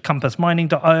over to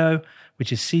compassmining.io,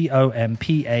 which is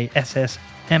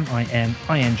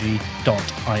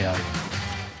compassmining.io.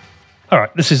 All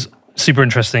right, this is super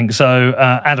interesting. So,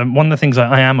 Adam, one of the things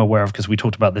I am aware of, because we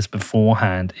talked about this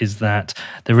beforehand, is that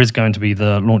there is going to be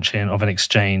the launching of an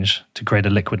exchange to create a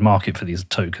liquid market for these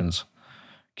tokens.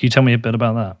 Can you tell me a bit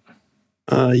about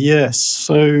that? Yes.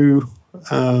 So,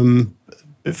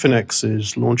 Bitfinex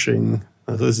is launching,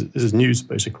 this is news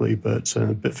basically, but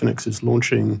Bitfinex is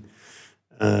launching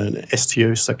an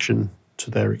STO section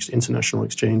to their international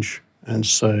exchange. And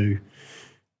so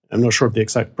I'm not sure of the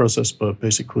exact process, but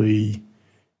basically,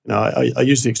 I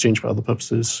use the exchange for other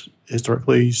purposes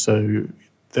historically. So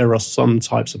there are some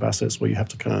types of assets where you have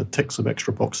to kind of tick some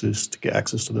extra boxes to get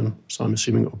access to them. So I'm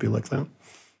assuming it will be like that.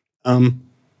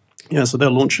 So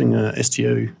they're launching a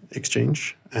STO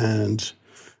exchange, and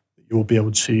you'll be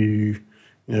able to,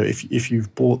 if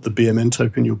you've bought the BMN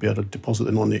token, you'll be able to deposit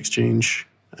them on the exchange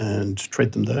and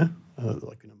trade them there,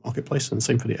 like in a marketplace, and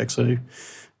same for the XO.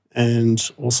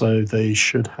 And also they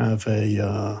should have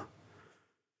a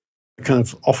kind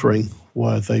of offering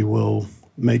where they will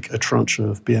make a tranche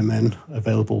of BMN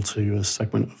available to a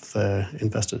segment of their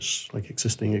investors, like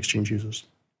existing exchange users.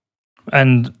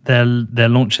 And they're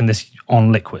launching this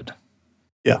on Liquid?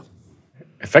 Yeah.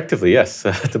 Effectively, yes.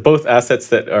 The both assets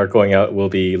that are going out will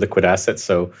be liquid assets.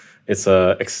 So it's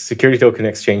a security token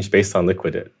exchange based on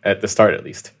Liquid at the start, at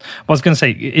least. Well, I was going to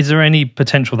say, is there any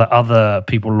potential that other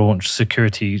people launch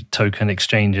security token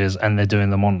exchanges and they're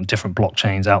doing them on different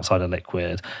blockchains outside of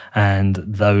Liquid, and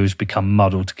those become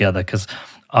muddled together? Because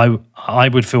I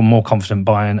would feel more confident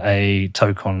buying a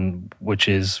token which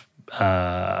is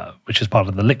part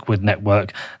of the Liquid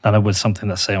network than I would something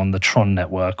that's, say, on the Tron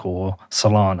network or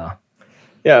Solana.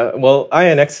 Yeah, well,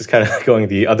 INX is kind of going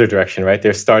the other direction, right?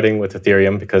 They're starting with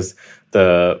Ethereum because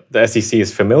the SEC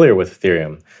is familiar with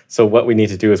Ethereum. So what we need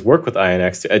to do is work with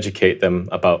INX to educate them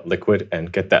about Liquid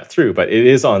and get that through. But it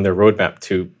is on their roadmap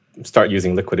to start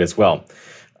using Liquid as well.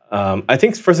 I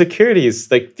think for securities,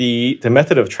 like the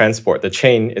method of transport, the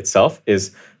chain itself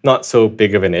is not so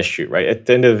big of an issue, right? At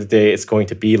the end of the day, it's going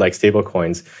to be like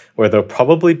stablecoins, where they'll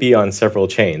probably be on several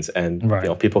chains, and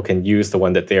right. People can use the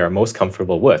one that they are most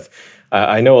comfortable with.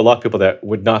 I know a lot of people that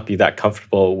would not be that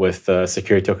comfortable with the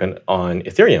security token on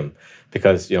Ethereum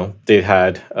because they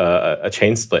had a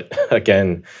chain split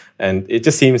again, and it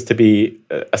just seems to be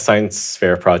a science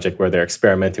fair project where they're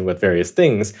experimenting with various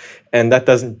things, and that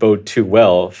doesn't bode too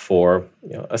well for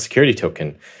a security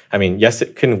token. I mean, yes,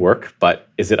 it can work, but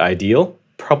is it ideal?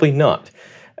 Probably not.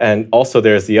 And also,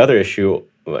 there's the other issue,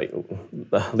 like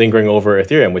lingering over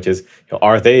Ethereum, which is,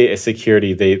 are they a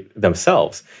security they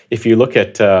themselves? If you look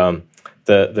at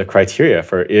the criteria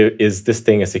for is this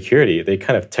thing a security, they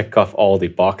kind of tick off all the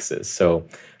boxes. So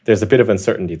there's a bit of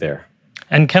uncertainty there.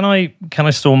 And can I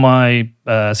store my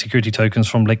security tokens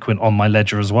from Liquid on my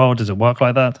Ledger as well? Does it work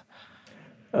like that?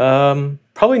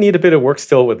 Probably need a bit of work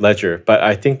still with Ledger, but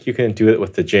I think you can do it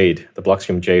with the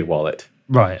Blockstream Jade wallet.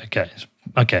 Right. Okay.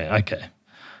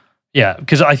 Yeah,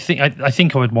 because I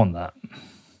think I would want that.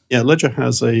 Yeah, Ledger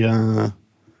has a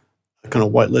kind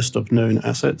of white list of known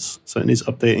assets, so it needs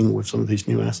updating with some of these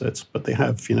new assets. But they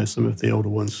have, some of the older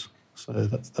ones, so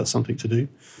that's something to do.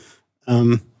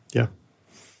 Yeah.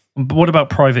 But what about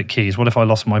private keys? What if I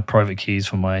lost my private keys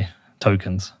for my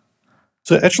tokens?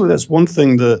 So actually, that's one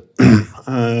thing that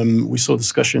we saw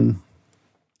discussion.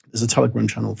 There's a Telegram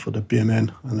channel for the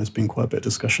BMN, and there's been quite a bit of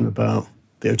discussion about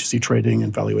the OTC trading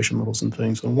and valuation models and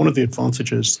things. And one of the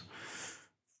advantages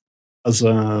as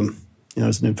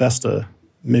as an investor,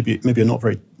 maybe a not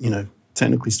very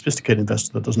technically sophisticated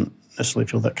investor that doesn't necessarily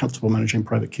feel that comfortable managing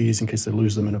private keys in case they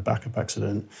lose them in a backup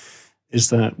accident, is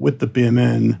that with the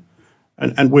BMN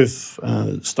and with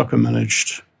Stocker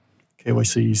managed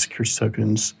KYC security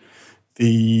tokens,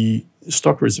 the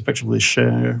Stocker is effectively a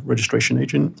share registration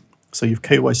agent. So you've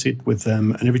KYC'd with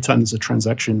them, and every time there's a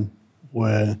transaction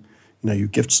where you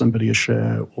gift somebody a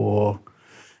share or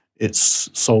it's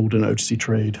sold in an OTC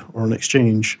trade or an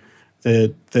exchange,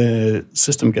 their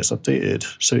system gets updated.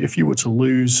 So if you were to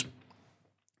lose,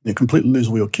 completely lose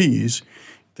all your keys,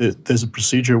 there's a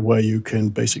procedure where you can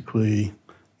basically,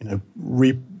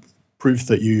 proof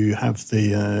that you have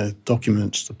the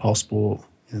documents, the passport.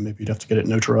 Maybe you'd have to get it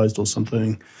notarized or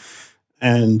something,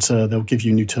 and they'll give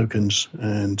you new tokens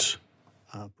and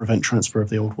prevent transfer of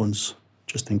the old ones,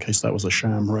 just in case that was a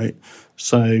sham, right?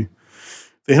 So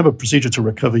they have a procedure to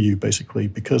recover you, basically,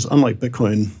 because unlike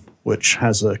Bitcoin, which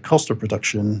has a cost of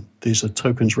production, these are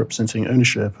tokens representing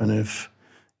ownership, and if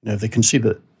they can see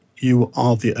that you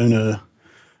are the owner,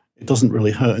 it doesn't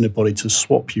really hurt anybody to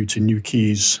swap you to new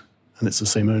keys, and it's the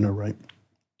same owner, right?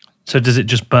 So does it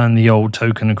just burn the old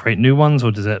token and create new ones, or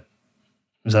is that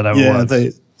how it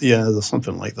works? There's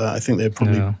something like that. I think they're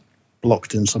probably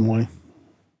blocked in some way.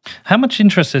 How much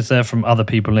interest is there from other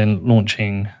people in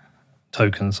launching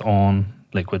tokens on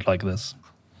Liquid like this?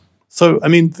 So, I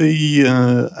mean,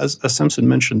 as Samson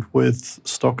mentioned with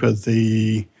Stocker,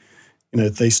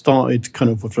 they started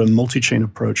kind of with a multi-chain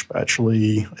approach, but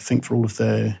actually, I think for all of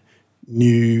their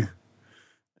new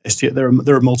STO, there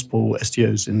are multiple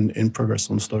STOs in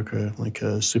progress on Stocker, like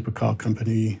a supercar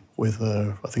company with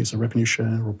I think it's a revenue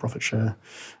share or profit share,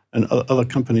 and other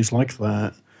companies like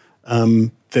that.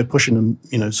 They're pushing them.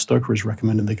 Stocker is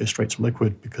recommending they go straight to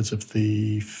Liquid because of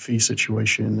the fee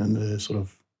situation and the sort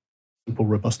of simple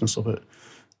robustness of it.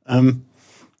 I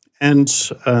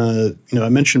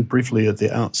mentioned briefly at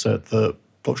the outset that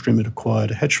Blockstream had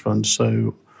acquired a hedge fund,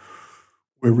 so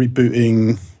we're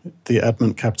rebooting the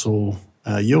Advent Capital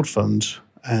yield fund,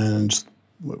 and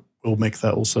we'll make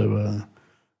that also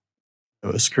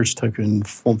a security token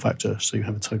form factor, so you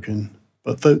have a token.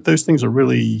 But those things are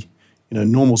really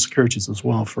normal securities as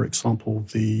well. For example,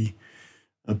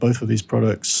 both of these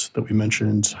products that we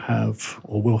mentioned have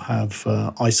or will have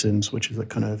ISINs, which is a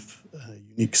kind of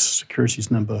unique securities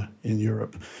number in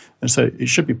Europe. And so it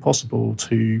should be possible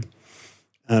to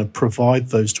provide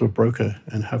those to a broker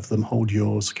and have them hold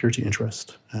your security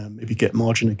interest, maybe get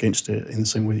margin against it in the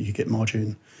same way that you get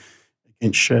margin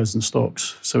against shares and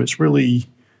stocks. So it's really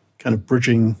kind of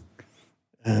bridging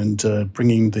and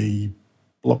bringing the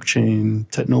blockchain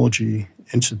technology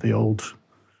into the old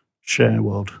share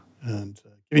world and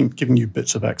giving you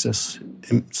bits of access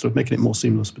and sort of making it more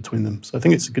seamless between them. So I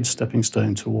think it's a good stepping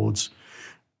stone towards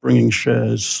bringing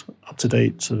shares up to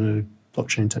date to the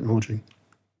blockchain technology.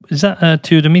 Is that a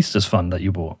Tudomistas fund that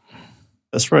you bought?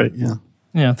 That's right, yeah.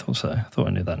 Yeah, I thought so. I thought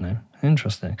I knew that name.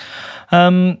 Interesting.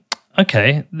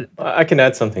 Okay. I can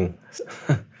add something.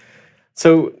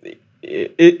 So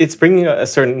it's bringing a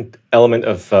certain element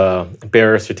of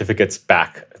bearer certificates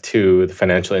back to the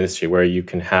financial industry where you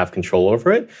can have control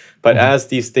over it. But as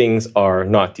these things are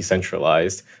not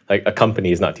decentralized, like a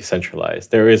company is not decentralized,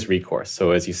 there is recourse.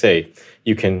 So as you say,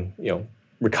 you can,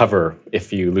 recover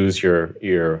if you lose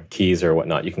your keys or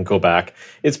whatnot. You can go back.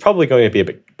 It's probably going to be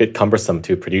a bit cumbersome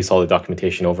to produce all the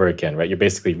documentation over again, right? You're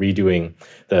basically redoing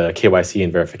the KYC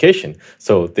and verification.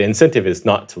 So the incentive is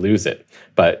not to lose it,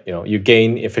 but you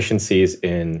gain efficiencies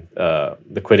in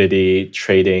liquidity,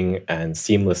 trading, and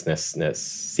seamlessness.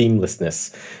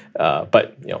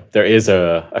 But there is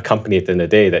a company at the end of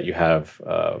the day that you have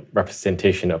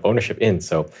representation of ownership in.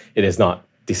 So it is not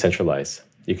decentralized.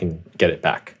 You can get it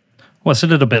back. Well, it's a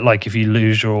little bit like if you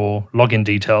lose your login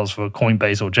details for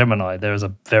Coinbase or Gemini, there is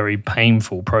a very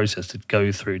painful process to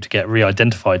go through to get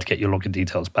re-identified to get your login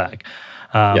details back.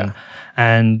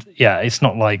 And this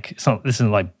isn't like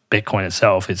Bitcoin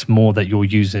itself. It's more that you're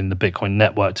using the Bitcoin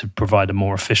network to provide a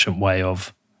more efficient way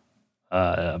of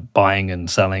buying and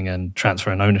selling and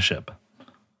transferring ownership.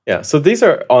 Yeah, so these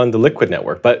are on the Liquid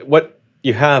network, but what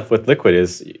you have with Liquid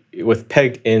is with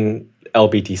pegged in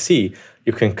LBTC,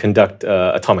 you can conduct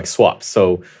atomic swaps.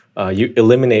 So you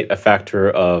eliminate a factor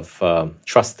of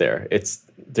trust there.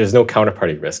 There's no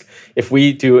counterparty risk. If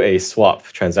we do a swap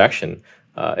transaction,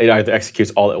 it either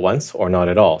executes all at once or not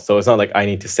at all. So it's not like I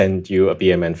need to send you a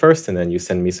BMN first and then you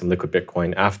send me some Liquid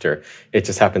Bitcoin after. It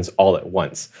just happens all at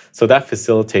once. So that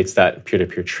facilitates that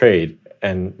peer-to-peer trade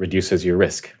and reduces your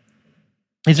risk.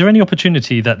 Is there any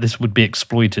opportunity that this would be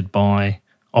exploited by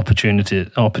opportunists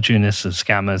or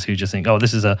scammers who just think, oh,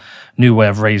 this is a new way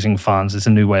of raising funds, it's a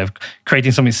new way of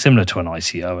creating something similar to an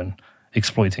ICO and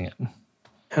exploiting it?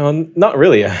 Not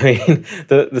really. I mean,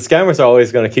 the scammers are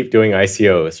always going to keep doing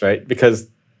ICOs, right? Because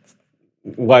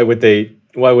why would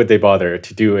they bother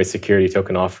to do a security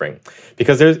token offering?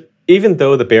 Because even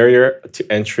though the barrier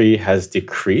to entry has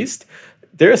decreased,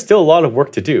 there is still a lot of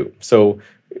work to do. So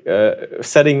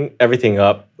setting everything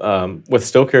up with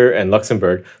Stoker and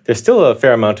Luxembourg, there's still a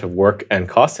fair amount of work and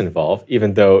cost involved,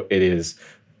 even though it is,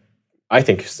 I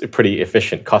think, pretty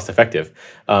efficient, cost-effective.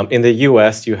 In the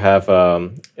US, you have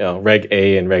Reg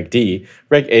A and Reg D.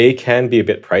 Reg A can be a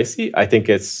bit pricey. I think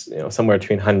it's somewhere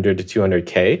between 100 to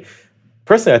 200K.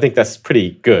 Personally, I think that's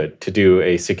pretty good to do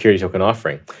a security token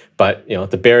offering. But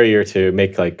the barrier to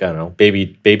make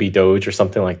baby Doge or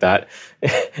something like that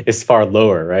is far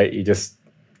lower, right? You just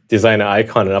design an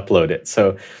icon and upload it.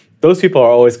 So those people are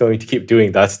always going to keep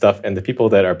doing that stuff, and the people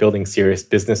that are building serious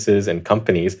businesses and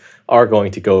companies are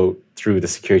going to go through the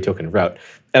security token route.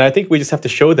 And I think we just have to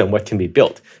show them what can be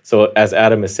built. So as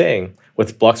Adam is saying,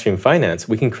 with Blockstream Finance,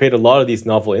 we can create a lot of these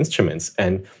novel instruments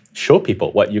and show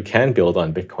people what you can build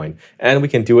on Bitcoin, and we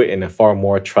can do it in a far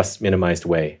more trust-minimized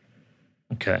way.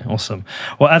 Okay, awesome.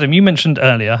 Well, Adam, you mentioned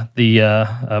earlier the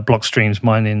Blockstream's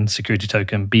mining security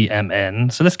token,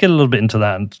 BMN. So let's get a little bit into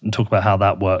that and talk about how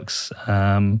that works. Do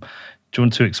you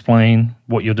want to explain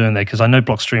what you're doing there? Because I know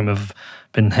Blockstream have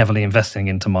been heavily investing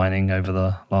into mining over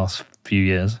the last few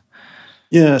years.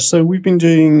 Yeah, so we've been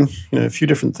doing a few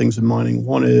different things in mining.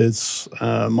 One is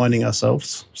mining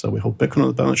ourselves. So we hold Bitcoin on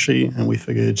the balance sheet, and we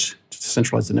figured to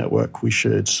decentralize the network, we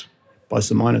should buy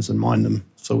some miners and mine them.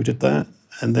 So we did that.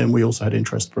 And then we also had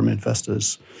interest from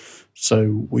investors.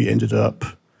 So we ended up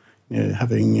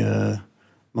having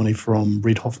money from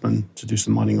Reid Hoffman to do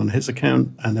some mining on his account.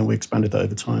 And then we expanded that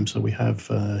over time. So we have,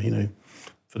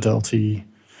 Fidelity,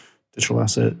 digital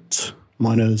asset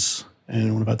miners,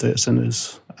 and one of our data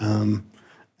centers,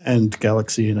 and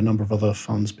Galaxy and a number of other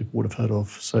funds people would have heard of.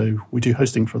 So we do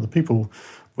hosting for other people.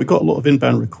 We got a lot of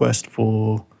inbound requests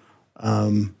for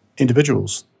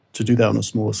individuals to do that on a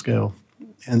smaller scale.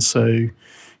 And so,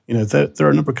 there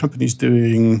are a number of companies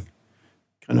doing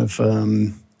kind of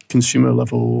consumer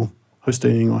level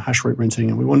hosting or hash rate renting,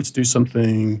 and we wanted to do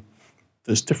something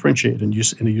that's differentiated and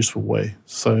in a useful way.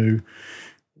 So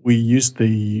we used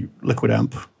the Liquid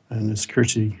AMP and the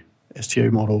security STO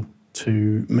model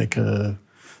to make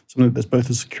something that's both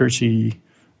a security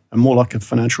and more like a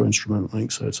financial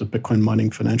instrument. So it's a Bitcoin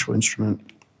mining financial instrument.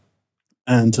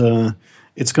 And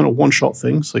it's kind of one-shot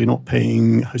thing, so you're not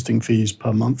paying hosting fees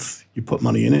per month. You put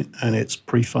money in it, and it's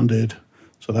pre-funded,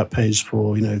 so that pays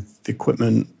for the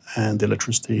equipment and the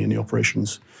electricity and the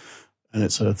operations. And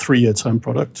it's a 3-year term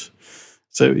product.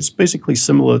 So it's basically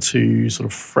similar to sort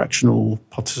of fractional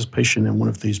participation in one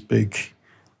of these big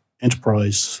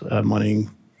enterprise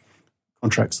mining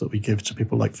contracts that we give to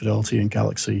people like Fidelity and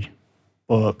Galaxy.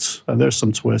 But there's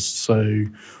some twists. So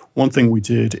one thing we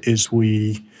did is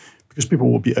because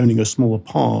people will be owning a smaller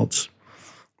part,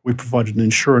 we provided an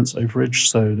insurance overage.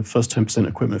 So the first 10%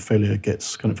 equipment failure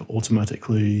gets kind of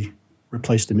automatically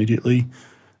replaced immediately.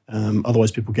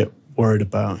 Otherwise, people get worried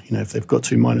about, if they've got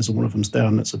 2 miners and one of them's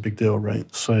down, that's a big deal,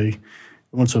 right? So we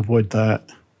want to avoid that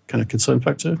kind of concern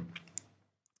factor.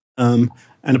 And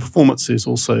the performance is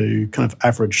also kind of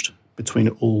averaged between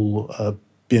all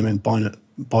BMN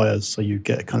buyers, so you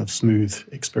get a kind of smooth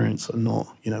experience and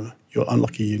not, you're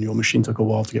unlucky and your machine took a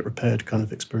while to get repaired kind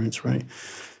of experience, right?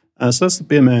 So that's the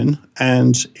BMN,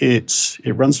 and it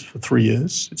runs for 3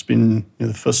 years. It's been,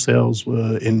 the first sales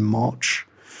were in March.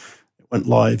 It went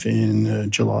live in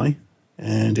July,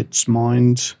 and it's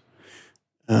mined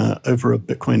over a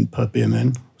Bitcoin per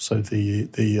BMN. So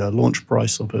the launch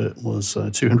price of it was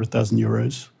 200,000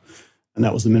 euros, and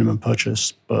that was the minimum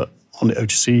purchase. But on the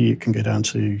OTC, it can go down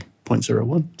to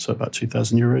 0.01, so about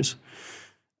 2,000 euros.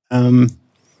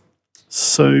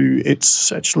 So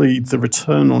it's actually, the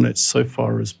return on it so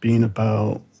far has been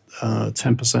about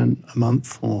 10% a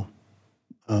month, or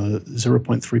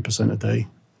 0.3% a day,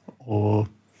 or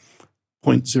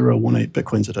 0.018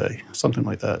 Bitcoins a day, something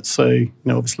like that. So,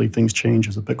 obviously things change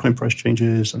as the Bitcoin price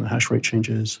changes and the hash rate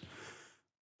changes.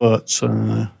 But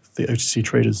the OTC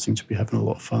traders seem to be having a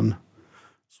lot of fun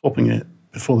swapping it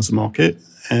before there's a market.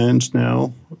 And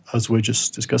now, as we're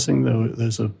just discussing,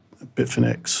 there's a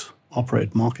Bitfinex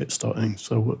operated market starting.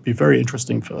 So it would be very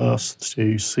interesting for us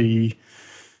to see,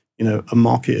 a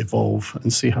market evolve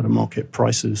and see how the market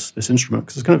prices this instrument,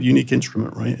 because it's kind of a unique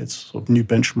instrument, right? It's sort of new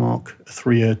benchmark, a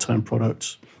 3-year term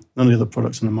product. None of the other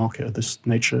products in the market are this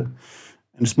nature.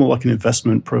 And it's more like an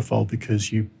investment profile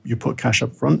because you put cash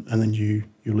up front and then you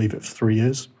leave it for 3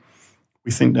 years.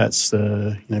 We think that's,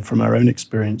 from our own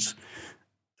experience,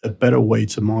 a better way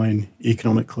to mine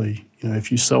economically.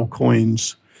 If you sell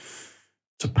coins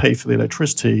to pay for the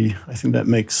electricity, I think that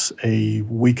makes a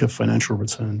weaker financial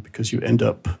return because you end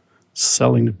up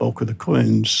selling the bulk of the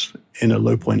coins in a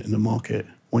low point in the market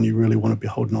when you really want to be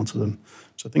holding on to them.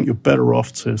 So I think you're better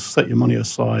off to set your money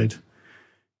aside,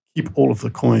 keep all of the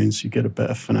coins, you get a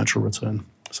better financial return.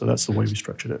 So that's the way we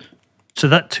structured it. So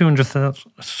that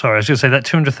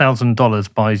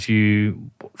 $200,000 buys you.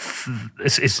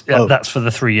 That's for the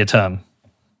 3-year term.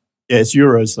 Yeah, it's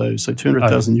euros though. So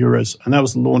 200,000 euros, and that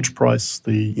was the launch price.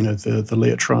 The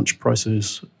later tranche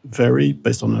prices vary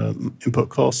based on the input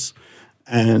costs,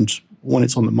 and when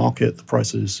it's on the market, the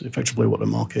price is effectively what the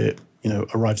market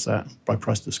arrives at by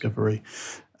price discovery,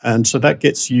 and so that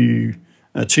gets you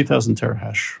 2,000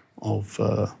 terahash of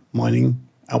mining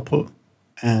output,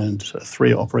 and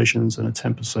 3 operations and a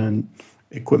 10%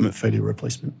 equipment failure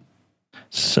replacement.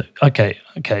 So okay.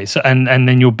 So and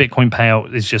then your Bitcoin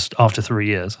payout is just after 3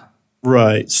 years,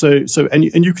 right? So and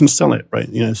you can sell it, right?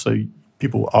 So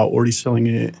people are already selling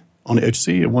it on the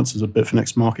OTC, and once there's a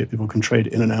Bitfinex market, people can trade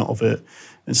in and out of it.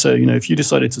 And so if you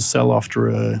decided to sell after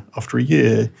a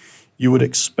year, you would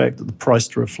expect the price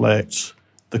to reflect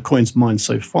the coins mined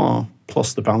so far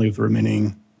plus the value of the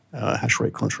remaining hash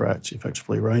rate contract,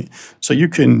 effectively, right? So you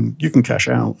can cash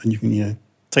out and you can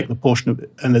take the portion of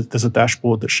it, and there's a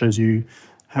dashboard that shows you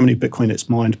how many Bitcoin it's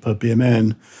mined per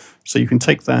BMN. So you can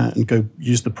take that and go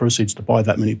use the proceeds to buy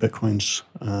that many Bitcoins.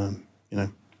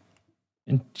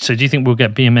 So do you think we'll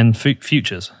get BMN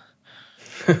futures?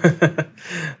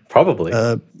 Probably.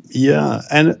 Yeah,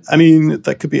 and I mean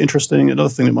that could be interesting. Another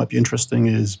thing that might be interesting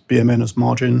is BMN as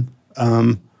margin.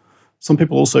 Some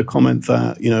people also comment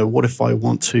that, what if I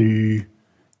want to,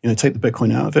 take the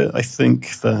Bitcoin out of it? I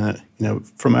think that,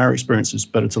 from our experience, it's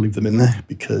better to leave them in there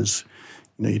because,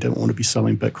 you don't want to be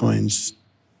selling Bitcoins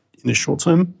in the short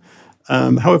term.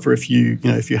 However, if you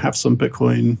have some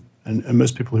Bitcoin, and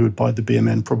most people who would buy the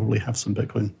BMN probably have some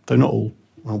Bitcoin, though not all,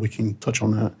 well, we can touch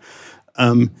on that.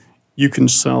 You can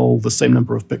sell the same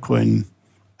number of Bitcoin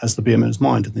as the BMN is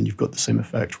mined, and then you've got the same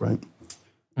effect, right?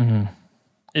 Mm-hmm.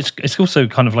 It's also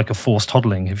kind of like a forced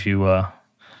hodling if you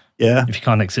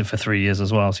can't exit for 3 years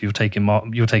as well. So you're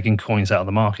taking coins out of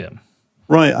the market,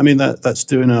 right? I mean that's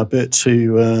doing our bit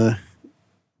to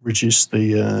reduce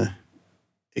the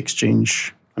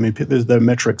exchange. I mean, there are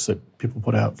metrics that people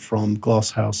put out from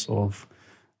Glasshouse of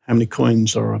how many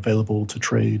coins are available to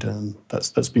trade, and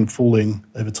that's been falling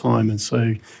over time. And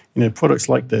so products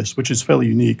like this, which is fairly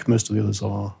unique, most of the others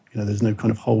are there's no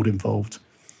kind of hold involved.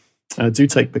 Do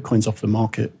take Bitcoins off the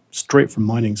market straight from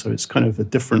mining. So it's kind of a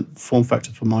different form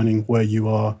factor for mining where you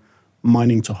are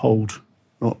mining to hold,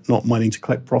 not mining to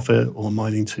collect profit or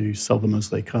mining to sell them as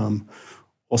they come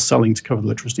or selling to cover the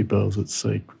electricity bills. It's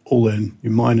all in. You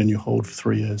mine and you hold for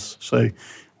 3 years. So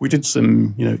we did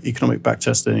some economic back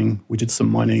testing. We did some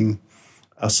mining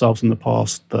ourselves in the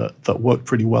past that worked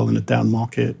pretty well in a down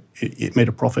market. It made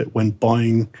a profit when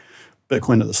buying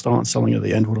Bitcoin at the start and selling at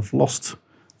the end would have lost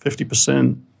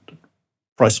 50%.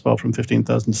 Price fell from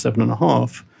 15,000 to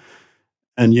 7.5,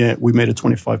 and yet we made a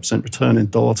 25% return in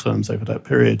dollar terms over that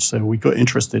period. So we got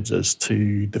interested as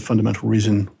to the fundamental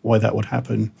reason why that would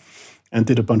happen, and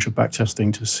did a bunch of back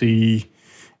testing to see,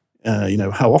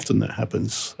 how often that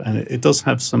happens. And it does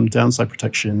have some downside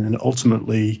protection, and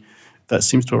ultimately, that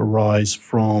seems to arise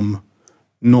from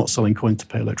not selling coins to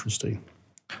pay electricity.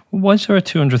 Why is there a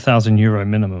 200,000 euro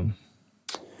minimum?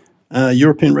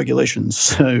 European regulations.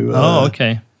 So.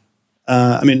 Okay.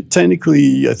 I mean,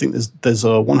 technically, I think there's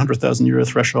a 100,000 euro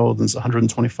threshold, and there's a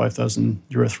 125,000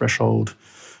 euro threshold.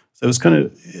 So it was kind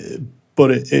of,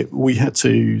 but we had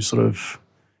to sort of,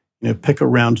 pick a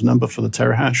round number for the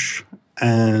terahash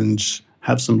and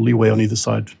have some leeway on either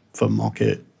side for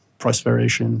market price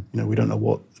variation. We don't know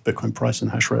what the Bitcoin price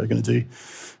and hash rate are going to do,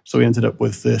 so we ended up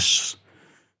with this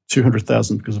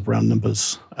 200,000 because of round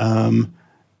numbers,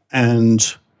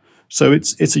 and so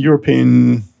it's a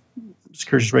European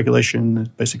securities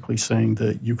regulation basically saying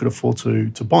that you could afford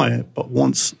to buy it, but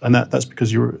once, and that's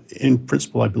because you're, in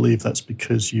principle, I believe that's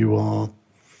because you are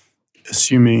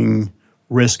assuming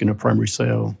risk in a primary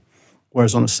sale.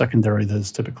 Whereas on a secondary,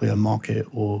 there's typically a market,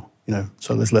 or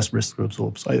so there's less risk to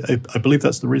absorb. So I believe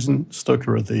that's the reason.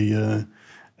 Stoker are the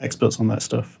experts on that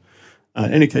stuff.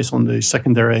 In any case, on the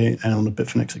secondary and on the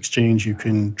Bitfinex exchange, you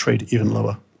can trade even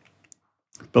lower,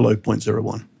 below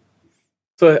 0.01.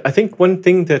 So I think one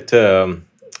thing that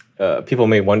people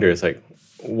may wonder is like,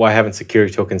 why haven't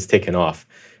security tokens taken off?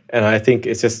 And I think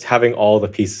it's just having all the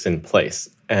pieces in place.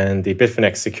 And the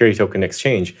Bitfinex Security Token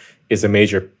Exchange is a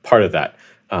major part of that.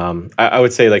 I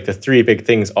would say like the three big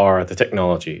things are the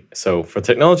technology. So for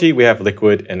technology, we have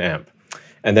Liquid and AMP.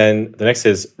 And then the next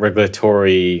is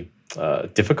regulatory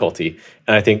difficulty.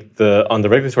 And I think on the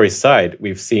regulatory side,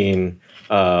 we've seen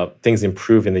things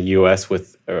improve in the US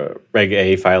with Reg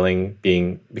A filing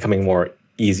becoming more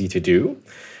easy to do.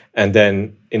 And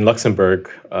then in Luxembourg,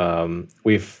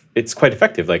 it's quite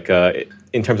effective, like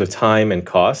in terms of time and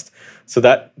cost. So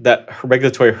that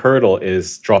regulatory hurdle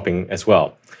is dropping as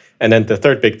well. And then the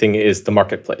third big thing is the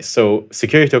marketplace. So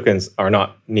security tokens are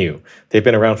not new. They've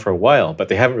been around for a while, but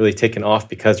they haven't really taken off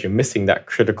because you're missing that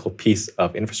critical piece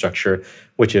of infrastructure,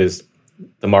 which is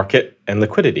the market and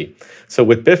liquidity. So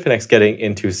with Bitfinex getting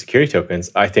into security tokens,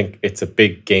 I think it's a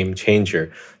big game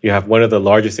changer. You have one of the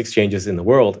largest exchanges in the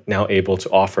world now able to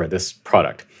offer this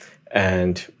product.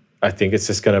 And I think it's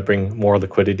just going to bring more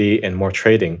liquidity and more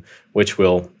trading, which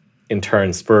will in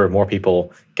turn spur more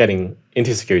people getting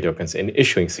into security tokens and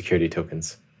issuing security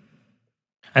tokens.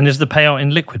 And is the payout in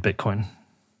liquid Bitcoin?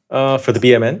 For the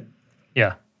BMN?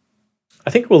 Yeah. I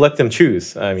think we'll let them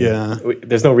choose. I mean,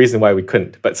 there's no reason why we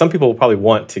couldn't. But some people will probably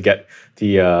want to get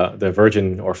the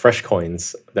virgin or fresh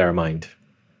coins that are mined.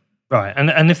 Right.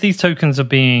 And if these tokens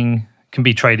can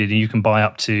be traded, and you can buy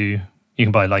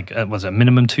like, was it a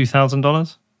minimum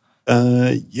 $2,000?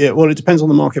 Well, it depends on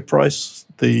the market price.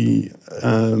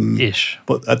 Ish.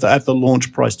 But at the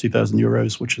launch price,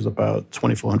 €2,000, which is about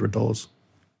 $2,400.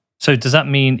 So does that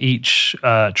mean each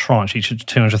tranche, each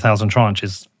 200,000 tranche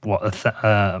is what,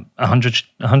 100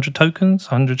 tokens,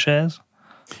 100 shares?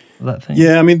 That thing?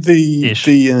 Yeah, I mean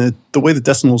the way the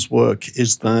decimals work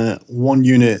is that one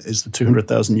unit is the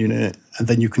 200,000 unit, and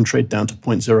then you can trade down to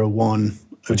 0.01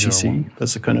 OTC. 0.01.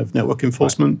 That's a kind of network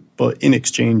enforcement. Right. But in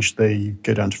exchange, they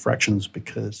go down to fractions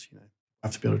because you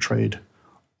have to be able to trade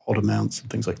odd amounts and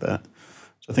things like that.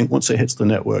 So I think once it hits the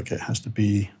network, it has to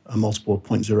be a multiple of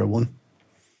 0.01.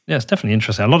 Yeah, it's definitely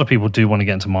interesting. A lot of people do want to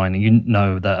get into mining. You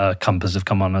know that Compass have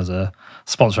come on as a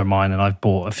sponsor of mine, and I've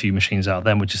bought a few machines out of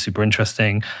them, which is super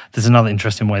interesting. There's another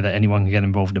interesting way that anyone can get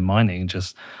involved in mining,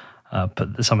 just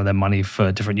put some of their money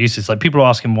for different uses. Like people are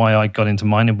asking why I got into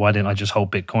mining. Why didn't I just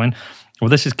hold Bitcoin? Well,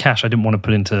 this is cash I didn't want to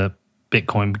put into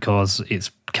Bitcoin because it's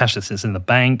cash that sits in the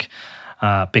bank.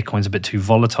 Bitcoin's a bit too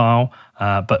volatile.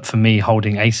 But for me,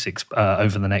 holding ASICs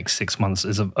over the next 6 months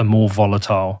is a more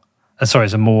volatile...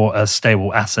 is a more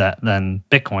stable asset than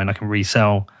Bitcoin. I can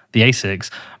resell the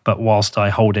ASICs, but whilst I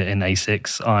hold it in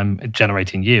ASICs, I'm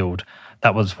generating yield.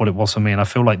 That was what it was for me, and I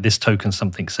feel like this token's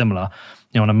something similar.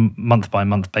 On a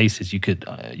month-by-month basis, you could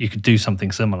do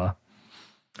something similar.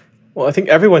 Well, I think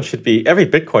every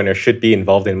Bitcoiner should be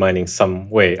involved in mining some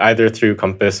way, either through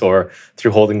Compass or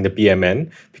through holding the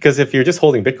BMN. Because if you're just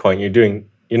holding Bitcoin,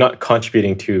 you're not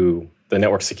contributing to the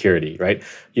network security, right?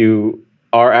 You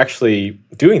are actually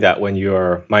doing that when you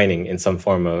are mining in some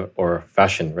form or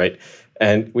fashion, right?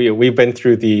 And we've been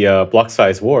through the block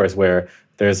size wars where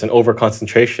there's an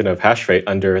over-concentration of hash rate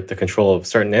under the control of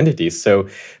certain entities. So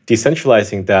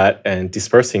decentralizing that and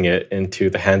dispersing it into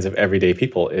the hands of everyday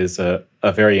people is a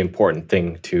very important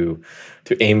thing to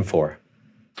aim for.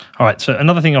 All right, so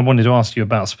another thing I wanted to ask you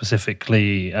about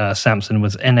specifically, Samson,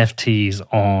 was NFTs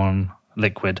on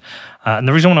Liquid. And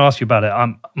the reason I want to ask you about it,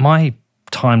 my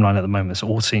timeline at the moment, it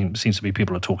all seems to be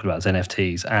people are talking about as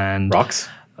NFTs and rocks.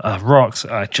 Rocks,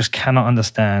 I just cannot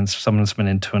understand someone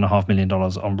spending $2.5 million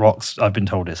on rocks. I've been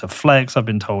told it's a flex. I've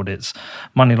been told it's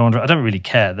money laundering. I don't really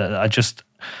care. I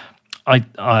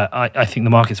think the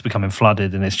market's becoming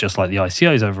flooded, and it's just like the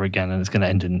ICOs over again, and it's going to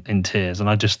end in tears. And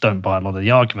I just don't buy a lot of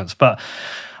the arguments. But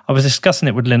I was discussing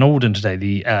it with Lynn Alden today.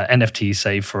 The NFT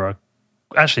say for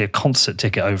actually a concert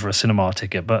ticket over a cinema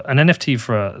ticket, but an NFT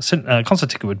for a concert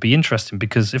ticket would be interesting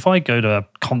because if I go to a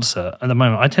concert at the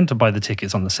moment, I tend to buy the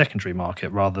tickets on the secondary market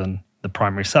rather than the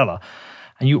primary seller,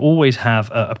 and you always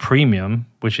have a premium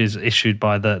which is issued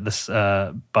by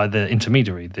the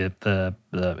intermediary, the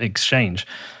exchange.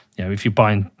 If you're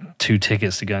buying 2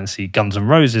 tickets to go and see Guns N'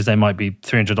 Roses, they might be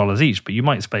 $300 each, but you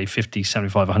might pay $50,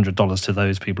 $75, $100 to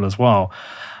those people as well.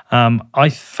 I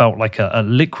felt like a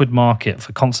liquid market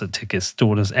for concert tickets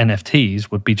stored as NFTs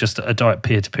would be just a direct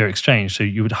peer-to-peer exchange, so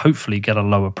you would hopefully get a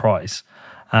lower price.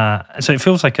 So it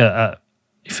feels like a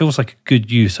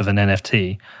good use of an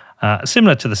NFT.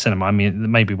 Similar to the cinema. I mean, it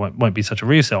maybe won't be such a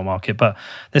resale market, but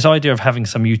this idea of having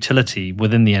some utility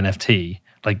within the NFT,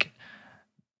 like,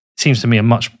 seems to me a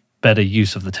much better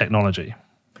use of the technology.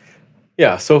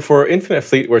 Yeah, so for Infinite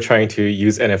Fleet, we're trying to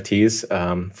use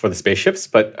NFTs for the spaceships,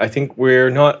 but I think we're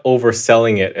not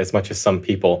overselling it as much as some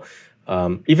people.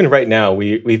 Even right now,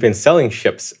 we've been selling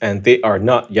ships, and they are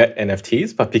not yet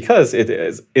NFTs, but because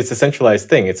it's a centralized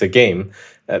thing, it's a game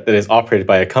that is operated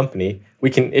by a company, we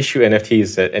can issue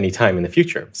NFTs at any time in the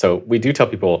future. So we do tell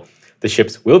people the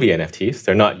ships will be NFTs.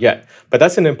 They're not yet. But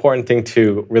that's an important thing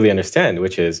to really understand,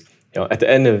 which is, at the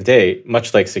end of the day,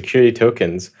 much like security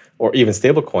tokens or even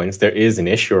stablecoins, there is an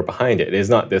issuer behind it. It is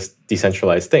not this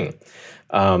decentralized thing.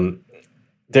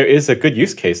 There is a good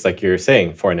use case, like you're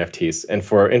saying, for NFTs. And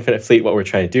for Infinite Fleet, what we're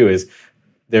trying to do is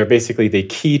they're basically the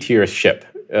key to your ship.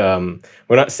 We're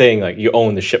not saying like you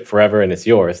own the ship forever and it's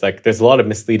yours. Like, there's a lot of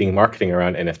misleading marketing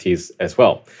around NFTs as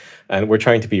well. And we're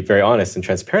trying to be very honest and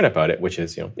transparent about it, which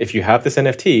is, if you have this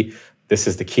NFT, this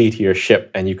is the key to your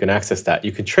ship and you can access that.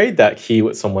 You can trade that key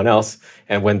with someone else.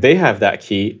 And when they have that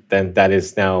key, then that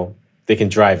is now, they can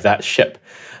drive that ship.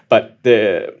 But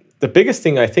the biggest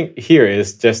thing I think here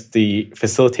is just the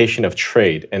facilitation of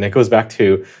trade. And it goes back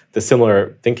to the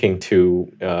similar thinking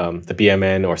to the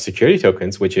BMN or security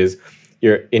tokens, which is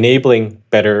you're enabling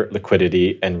better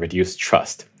liquidity and reduced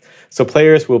trust. So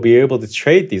players will be able to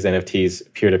trade these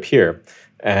NFTs peer-to-peer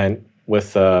and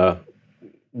with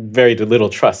very little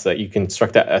trust that you can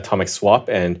construct that atomic swap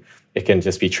and it can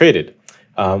just be traded.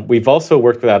 We've also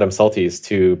worked with Adam Salties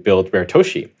to build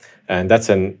Raretoshi, and that's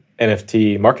an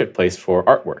NFT marketplace for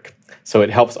artwork. So it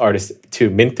helps artists to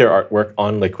mint their artwork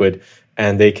on Liquid,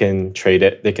 and they can trade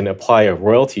it. They can apply a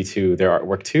royalty to their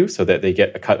artwork too, so that they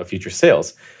get a cut of future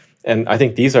sales. And I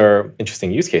think these are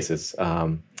interesting use cases.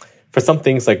 For some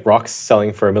things like rocks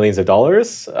selling for millions of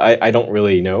dollars, I don't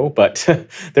really know, but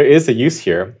there is a use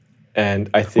here. And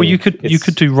I think you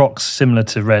could do rocks similar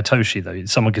to Raretoshi though.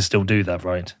 Someone could still do that,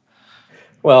 right?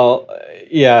 Well,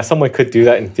 yeah, someone could do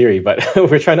that in theory, but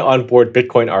we're trying to onboard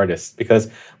Bitcoin artists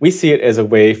because we see it as a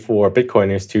way for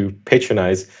Bitcoiners to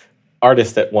patronize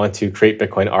artists that want to create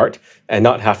Bitcoin art and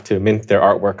not have to mint their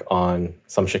artwork on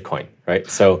some shitcoin, right?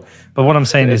 So, but what I'm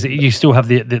saying is that you still have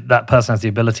that person has the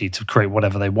ability to create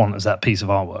whatever they want as that piece of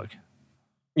artwork.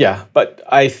 Yeah, but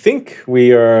I think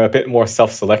we are a bit more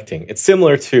self-selecting. It's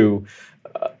similar to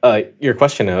your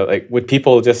question, like, would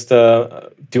people just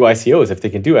do ICOs if they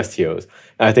can do STOs?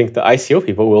 And I think the ICO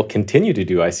people will continue to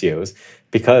do ICOs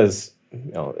because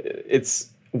it's,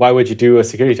 why would you do a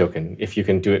security token if you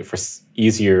can do it for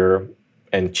easier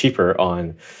and cheaper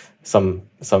on some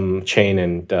chain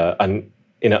and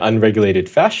in an unregulated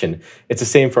fashion? It's the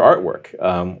same for artwork.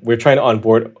 We're trying to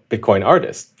onboard Bitcoin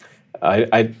artists.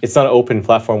 It's not an open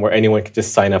platform where anyone can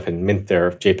just sign up and mint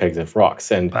their JPEGs of rocks.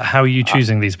 But how are you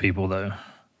choosing these people, though?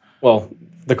 Well,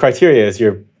 the criteria is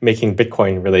you're making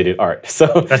Bitcoin-related art.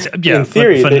 So in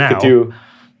theory, they could do...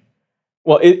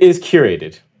 Well, it is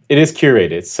curated. It is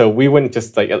curated. So we wouldn't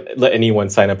just let anyone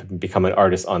sign up and become an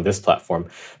artist on this platform.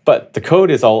 But the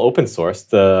code is all open source.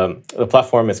 The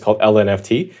platform is called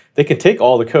LNFT. They can take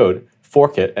all the code,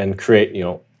 fork it, and create,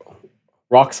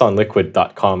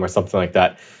 rocksonliquid.com or something like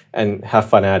that, and have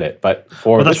fun at it. But that's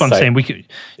what I'm saying.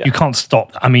 You can't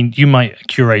stop. I mean, you might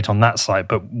curate on that site,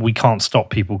 but we can't stop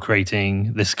people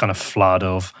creating this kind of flood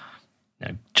of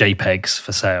JPEGs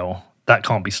for sale. That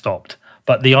can't be stopped.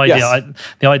 But the idea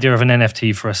of an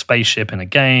NFT for a spaceship in a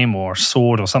game or a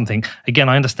sword or something, again,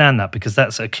 I understand that because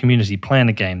that's a community playing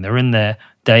a game. They're in there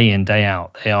day in, day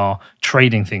out. They are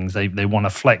trading things. They want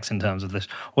to flex in terms of this.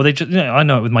 Or they just, I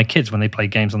know it with my kids when they play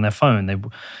games on their phone.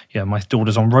 My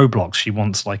daughter's on Roblox. She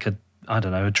wants like a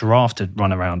giraffe to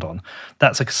run around on.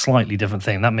 That's a slightly different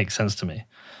thing. That makes sense to me.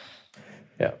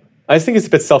 Yeah. I think it's a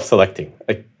bit self-selecting.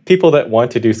 Like, people that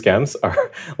want to do scams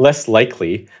are less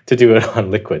likely to do it on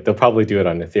Liquid. They'll probably do it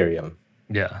on Ethereum.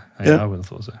 Yeah. I would have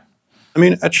thought so. I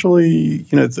mean, actually,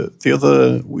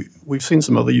 we've seen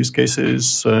some other use cases.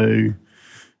 So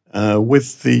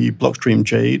with the Blockstream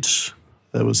Jade,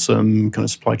 there was some kind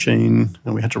of supply chain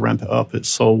and we had to ramp it up. It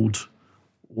sold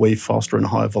way faster and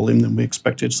higher volume than we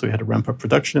expected. So we had to ramp up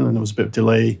production and there was a bit of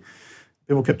delay.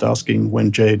 People kept asking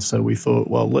when Jade, so we thought,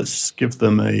 well, let's give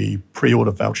them a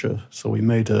pre-order voucher. So we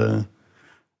made a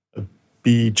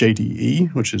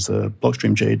BJDE, which is a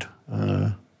Blockstream Jade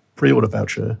pre-order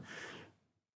voucher.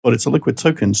 But it's a Liquid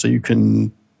token, so you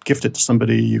can gift it to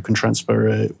somebody, you can transfer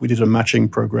it. We did a matching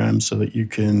program so that you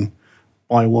can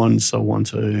buy one, send one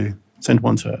to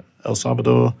El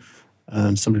Salvador,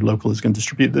 and somebody local is going to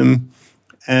distribute them.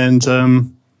 And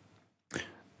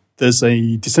there's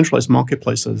a decentralized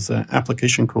marketplace. There's an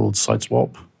application called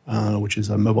SideSwap, which is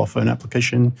a mobile phone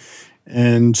application.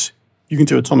 And you can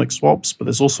do atomic swaps, but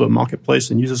there's also a marketplace,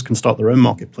 and users can start their own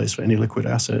marketplace for any liquid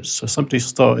assets. So somebody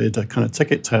started a kind of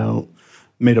ticket tout,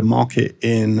 made a market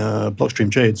in Blockstream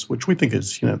Jades, which we think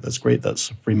is, that's great.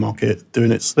 That's a free market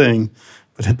doing its thing.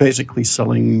 But they're basically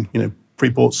selling,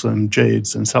 pre-bought some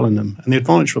Jades and selling them. And the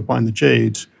advantage for buying the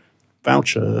Jade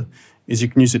voucher is you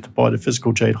can use it to buy the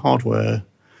physical Jade hardware,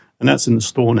 and that's in the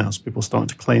store now, so people are starting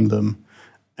to claim them.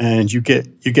 And you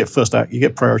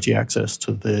get priority access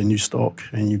to the new stock,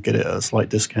 and you get it at a slight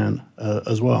discount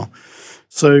as well.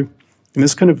 So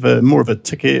it's kind of more of a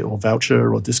ticket or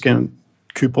voucher or discount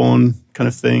coupon kind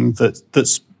of thing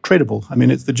that's tradable. I mean,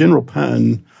 it's the general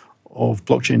pattern of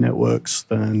blockchain networks,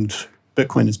 and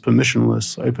Bitcoin is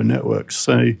permissionless open networks.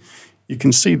 So you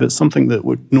can see that something that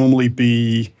would normally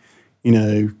be,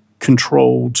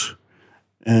 controlled,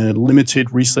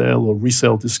 limited resale or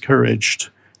resale discouraged,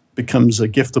 becomes a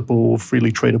giftable,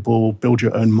 freely tradable, build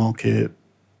your own market,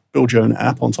 build your own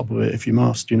app on top of it if you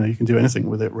must. You can do anything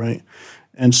with it, right?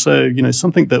 And so,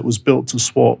 something that was built to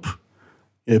swap,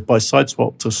 by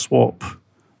SideSwap to swap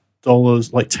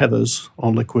dollars like tethers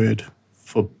on Liquid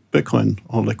for Bitcoin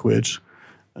on Liquid,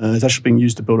 is actually being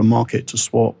used to build a market to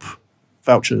swap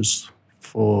vouchers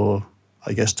for,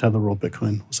 I guess, Tether or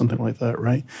Bitcoin or something like that,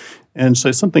 right? And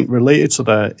so something related to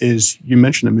that is, you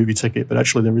mentioned a movie ticket, but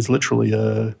actually there is literally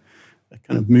a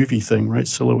kind of movie thing, right?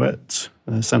 Silhouette.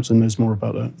 Samson knows more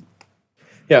about that.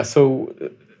 Yeah, so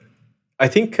I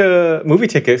think movie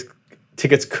tickets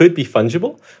could be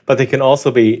fungible, but they can also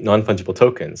be non-fungible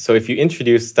tokens. So if you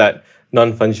introduce that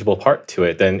non-fungible part to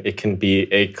it, then it can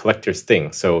be a collector's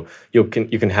thing. So you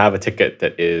can have a ticket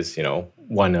that is,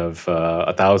 one of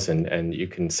 1,000, and you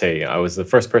can say, I was the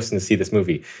first person to see this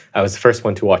movie. I was the first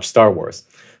one to watch Star Wars.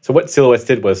 So what Silhouettes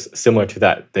did was similar to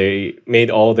that. They made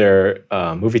all their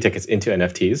movie tickets into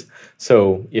NFTs.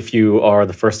 So if you are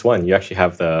the first one, you actually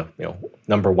have the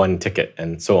number one ticket,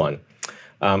 and so on.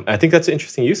 I think that's an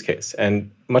interesting use case.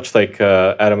 And much like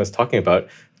Adam was talking about,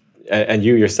 and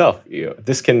you yourself,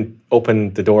 this can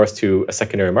open the doors to a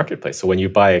secondary marketplace. So when you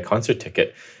buy a concert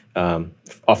ticket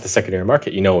off the secondary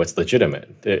market, it's legitimate.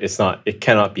 It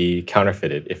cannot be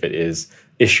counterfeited if it is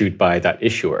issued by that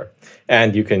issuer.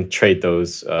 And you can trade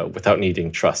those without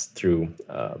needing trust through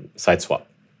SideSwap.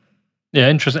 Yeah,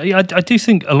 interesting. I do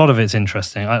think a lot of it's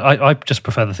interesting. I just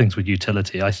prefer the things with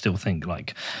utility. I still think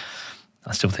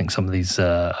some of these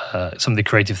some of the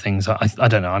creative things. I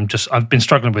don't know. I've been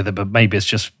struggling with it, but maybe it's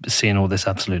just seeing all this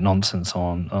absolute nonsense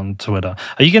on Twitter.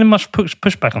 Are you getting much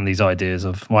pushback on these ideas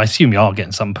of? Well, I assume you are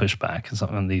getting some pushback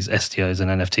on these STOs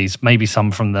and NFTs. Maybe some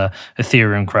from the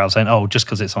Ethereum crowd saying, "Oh, just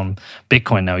because it's on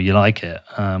Bitcoin now, you like it."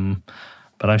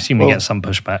 But I assume you get some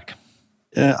pushback.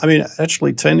 Yeah, I mean,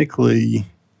 actually, technically,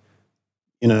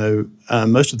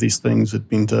 most of these things had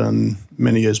been done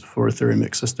many years before Ethereum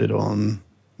existed on,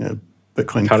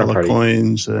 Bitcoin color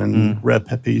coins and rare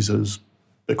peppies as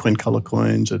Bitcoin color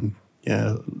coins, and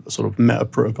sort of meta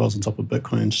protocols on top of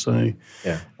Bitcoin. So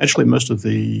actually most of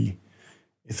the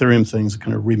Ethereum things are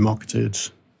kind of remarketed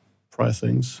prior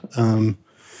things. And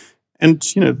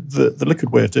the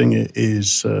Liquid way of doing it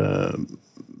is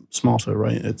smarter,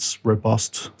 right? It's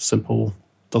robust, simple,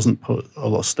 doesn't put a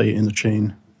lot of state in the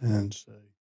chain. And so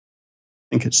I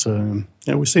think it's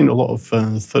we've seen a lot of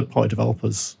third-party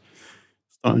developers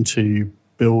starting to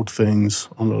build things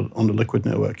on the Liquid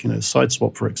network.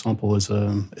 SideSwap, for example, is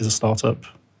a startup,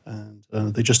 and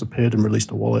they just appeared and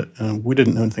released a wallet, and we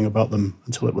didn't know anything about them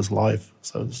until it was live.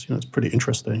 So it's pretty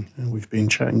interesting, and we've been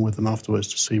chatting with them afterwards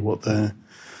to see what their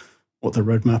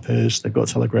roadmap is. They've got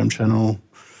a Telegram channel.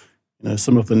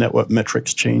 Some of the network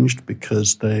metrics changed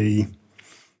because they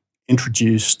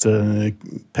introduced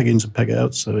peg-ins and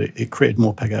peg-outs, so it created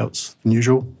more peg-outs than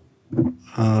usual.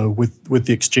 With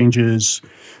the exchanges,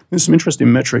 there's some interesting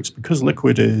metrics because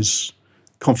Liquid is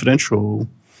confidential.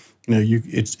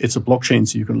 It's a blockchain,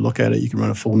 so you can look at it, you can run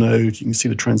a full node, you can see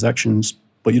the transactions,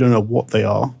 but you don't know what they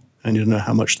are, and you don't know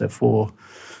how much they're for.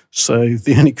 So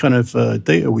the only kind of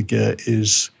data we get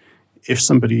is if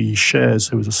somebody shares,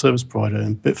 who is a service provider,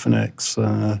 and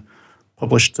Bitfinex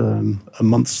published a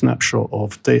month snapshot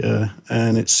of data,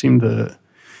 and it seemed that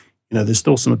there's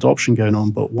still some adoption going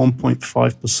on, but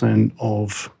 1.5%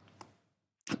 of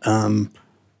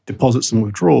deposits and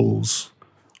withdrawals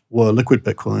were Liquid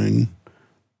Bitcoin,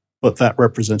 but that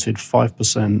represented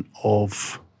 5%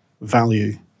 of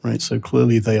value, right? So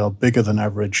clearly they are bigger than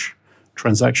average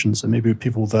transactions. And maybe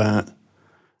people that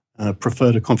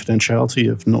prefer the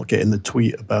confidentiality of not getting the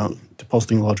tweet about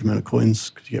depositing a large amount of coins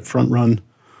because you get front run,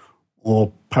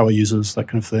 or power users, that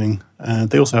kind of thing.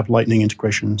 They also have Lightning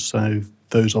integration, so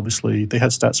those obviously, they had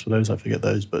stats for those, I forget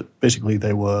those, but basically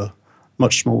they were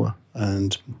much smaller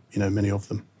and, many of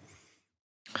them.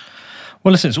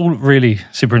 Well, listen, it's all really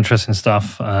super interesting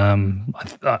stuff.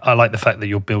 I like the fact that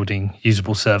you're building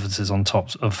usable services on top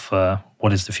of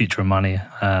what is the future of money.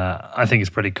 I think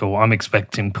it's pretty cool. I'm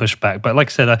expecting pushback. But like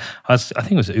I said, I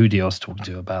think it was Udi I was talking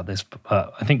to about this,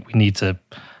 but I think we need to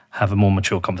have a more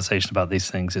mature conversation about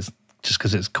these things. It's just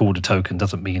because it's called a token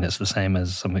doesn't mean it's the same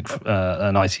as something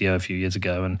an ICO a few years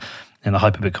ago. And in a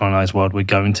hyper-Bitcoinized world, we're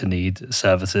going to need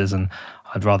services, and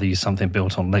I'd rather use something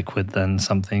built on Liquid than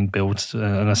something built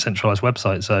on a centralized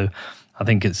website. So I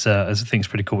think it's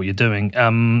pretty cool what you're doing.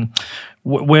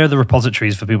 Where are the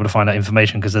repositories for people to find out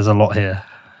information? Because there's a lot here.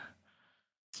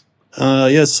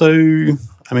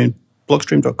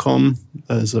 Blockstream.com,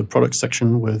 there's a product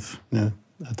section with a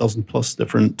dozen plus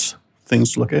different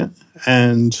things to look at,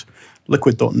 and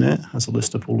Liquid.net has a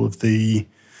list of all of the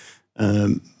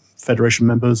Federation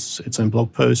members, its own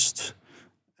blog post.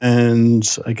 And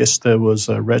I guess there was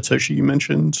Rare Toshi you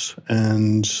mentioned,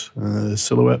 and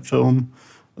Silhouette Film.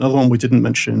 Another one we didn't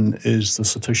mention is the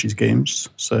Satoshi's Games.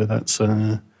 So that's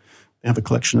they have a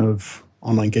collection of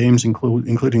online games,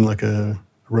 including like a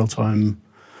real-time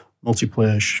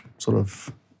multiplayer sort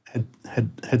of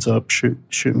heads-up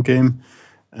shooting game,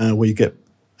 where you get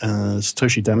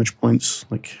Satoshi damage points.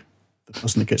 Like the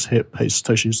person that gets hit pays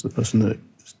Satoshis, the person that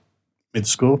made the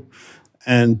score.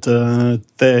 And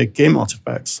their game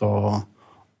artifacts are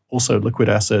also liquid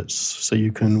assets, so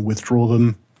you can withdraw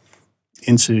them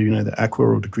into the Aqua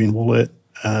or the Green Wallet.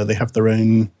 They have their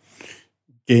own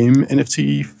game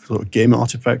NFT, sort of game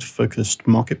artifact focused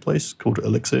marketplace called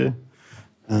Elixir,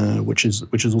 which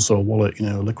is also a wallet,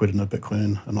 a Liquid and a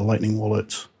Bitcoin and a Lightning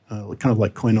wallet, kind of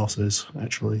like Coinos is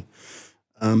actually.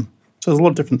 So there's a lot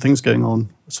of different things going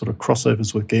on, sort of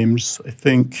crossovers with games. I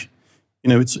think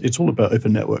it's all about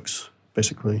open networks,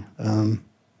 basically, and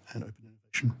open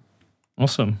innovation.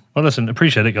 Awesome. Well, listen,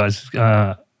 appreciate it, guys.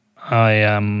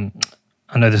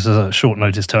 I know this is a short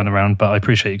notice turnaround, but I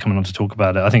appreciate you coming on to talk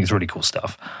about it. I think it's really cool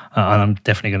stuff. And I'm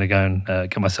definitely going to go and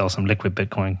get myself some Liquid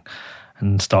Bitcoin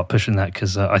and start pushing that,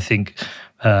 because I think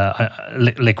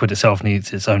Liquid itself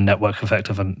needs its own network effect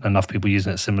of enough people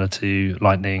using it, similar to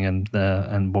Lightning and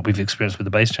what we've experienced with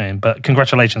the base chain. But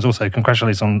congratulations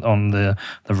on the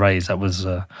raise. That was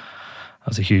a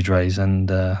huge raise. And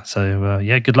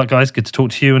good luck, guys. Good to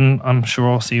talk to you, and I'm sure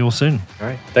I'll see you all soon. All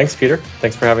right. Thanks, Peter.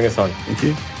 Thanks for having us on. Thank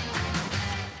you.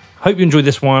 Hope you enjoyed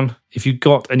this one. If you've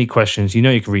got any questions,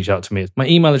 you can reach out to me. My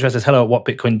email address is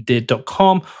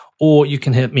hello@whatbitcoindid.com, or you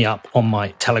can hit me up on my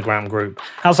Telegram group.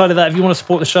 Outside of that, if you want to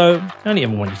support the show, I only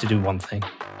ever want you to do one thing.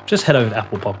 Just head over to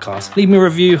Apple Podcasts. Leave me a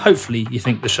review. Hopefully you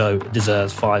think the show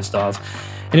deserves 5 stars.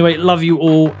 Anyway, love you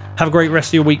all. Have a great rest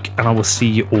of your week, and I will see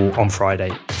you all on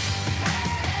Friday.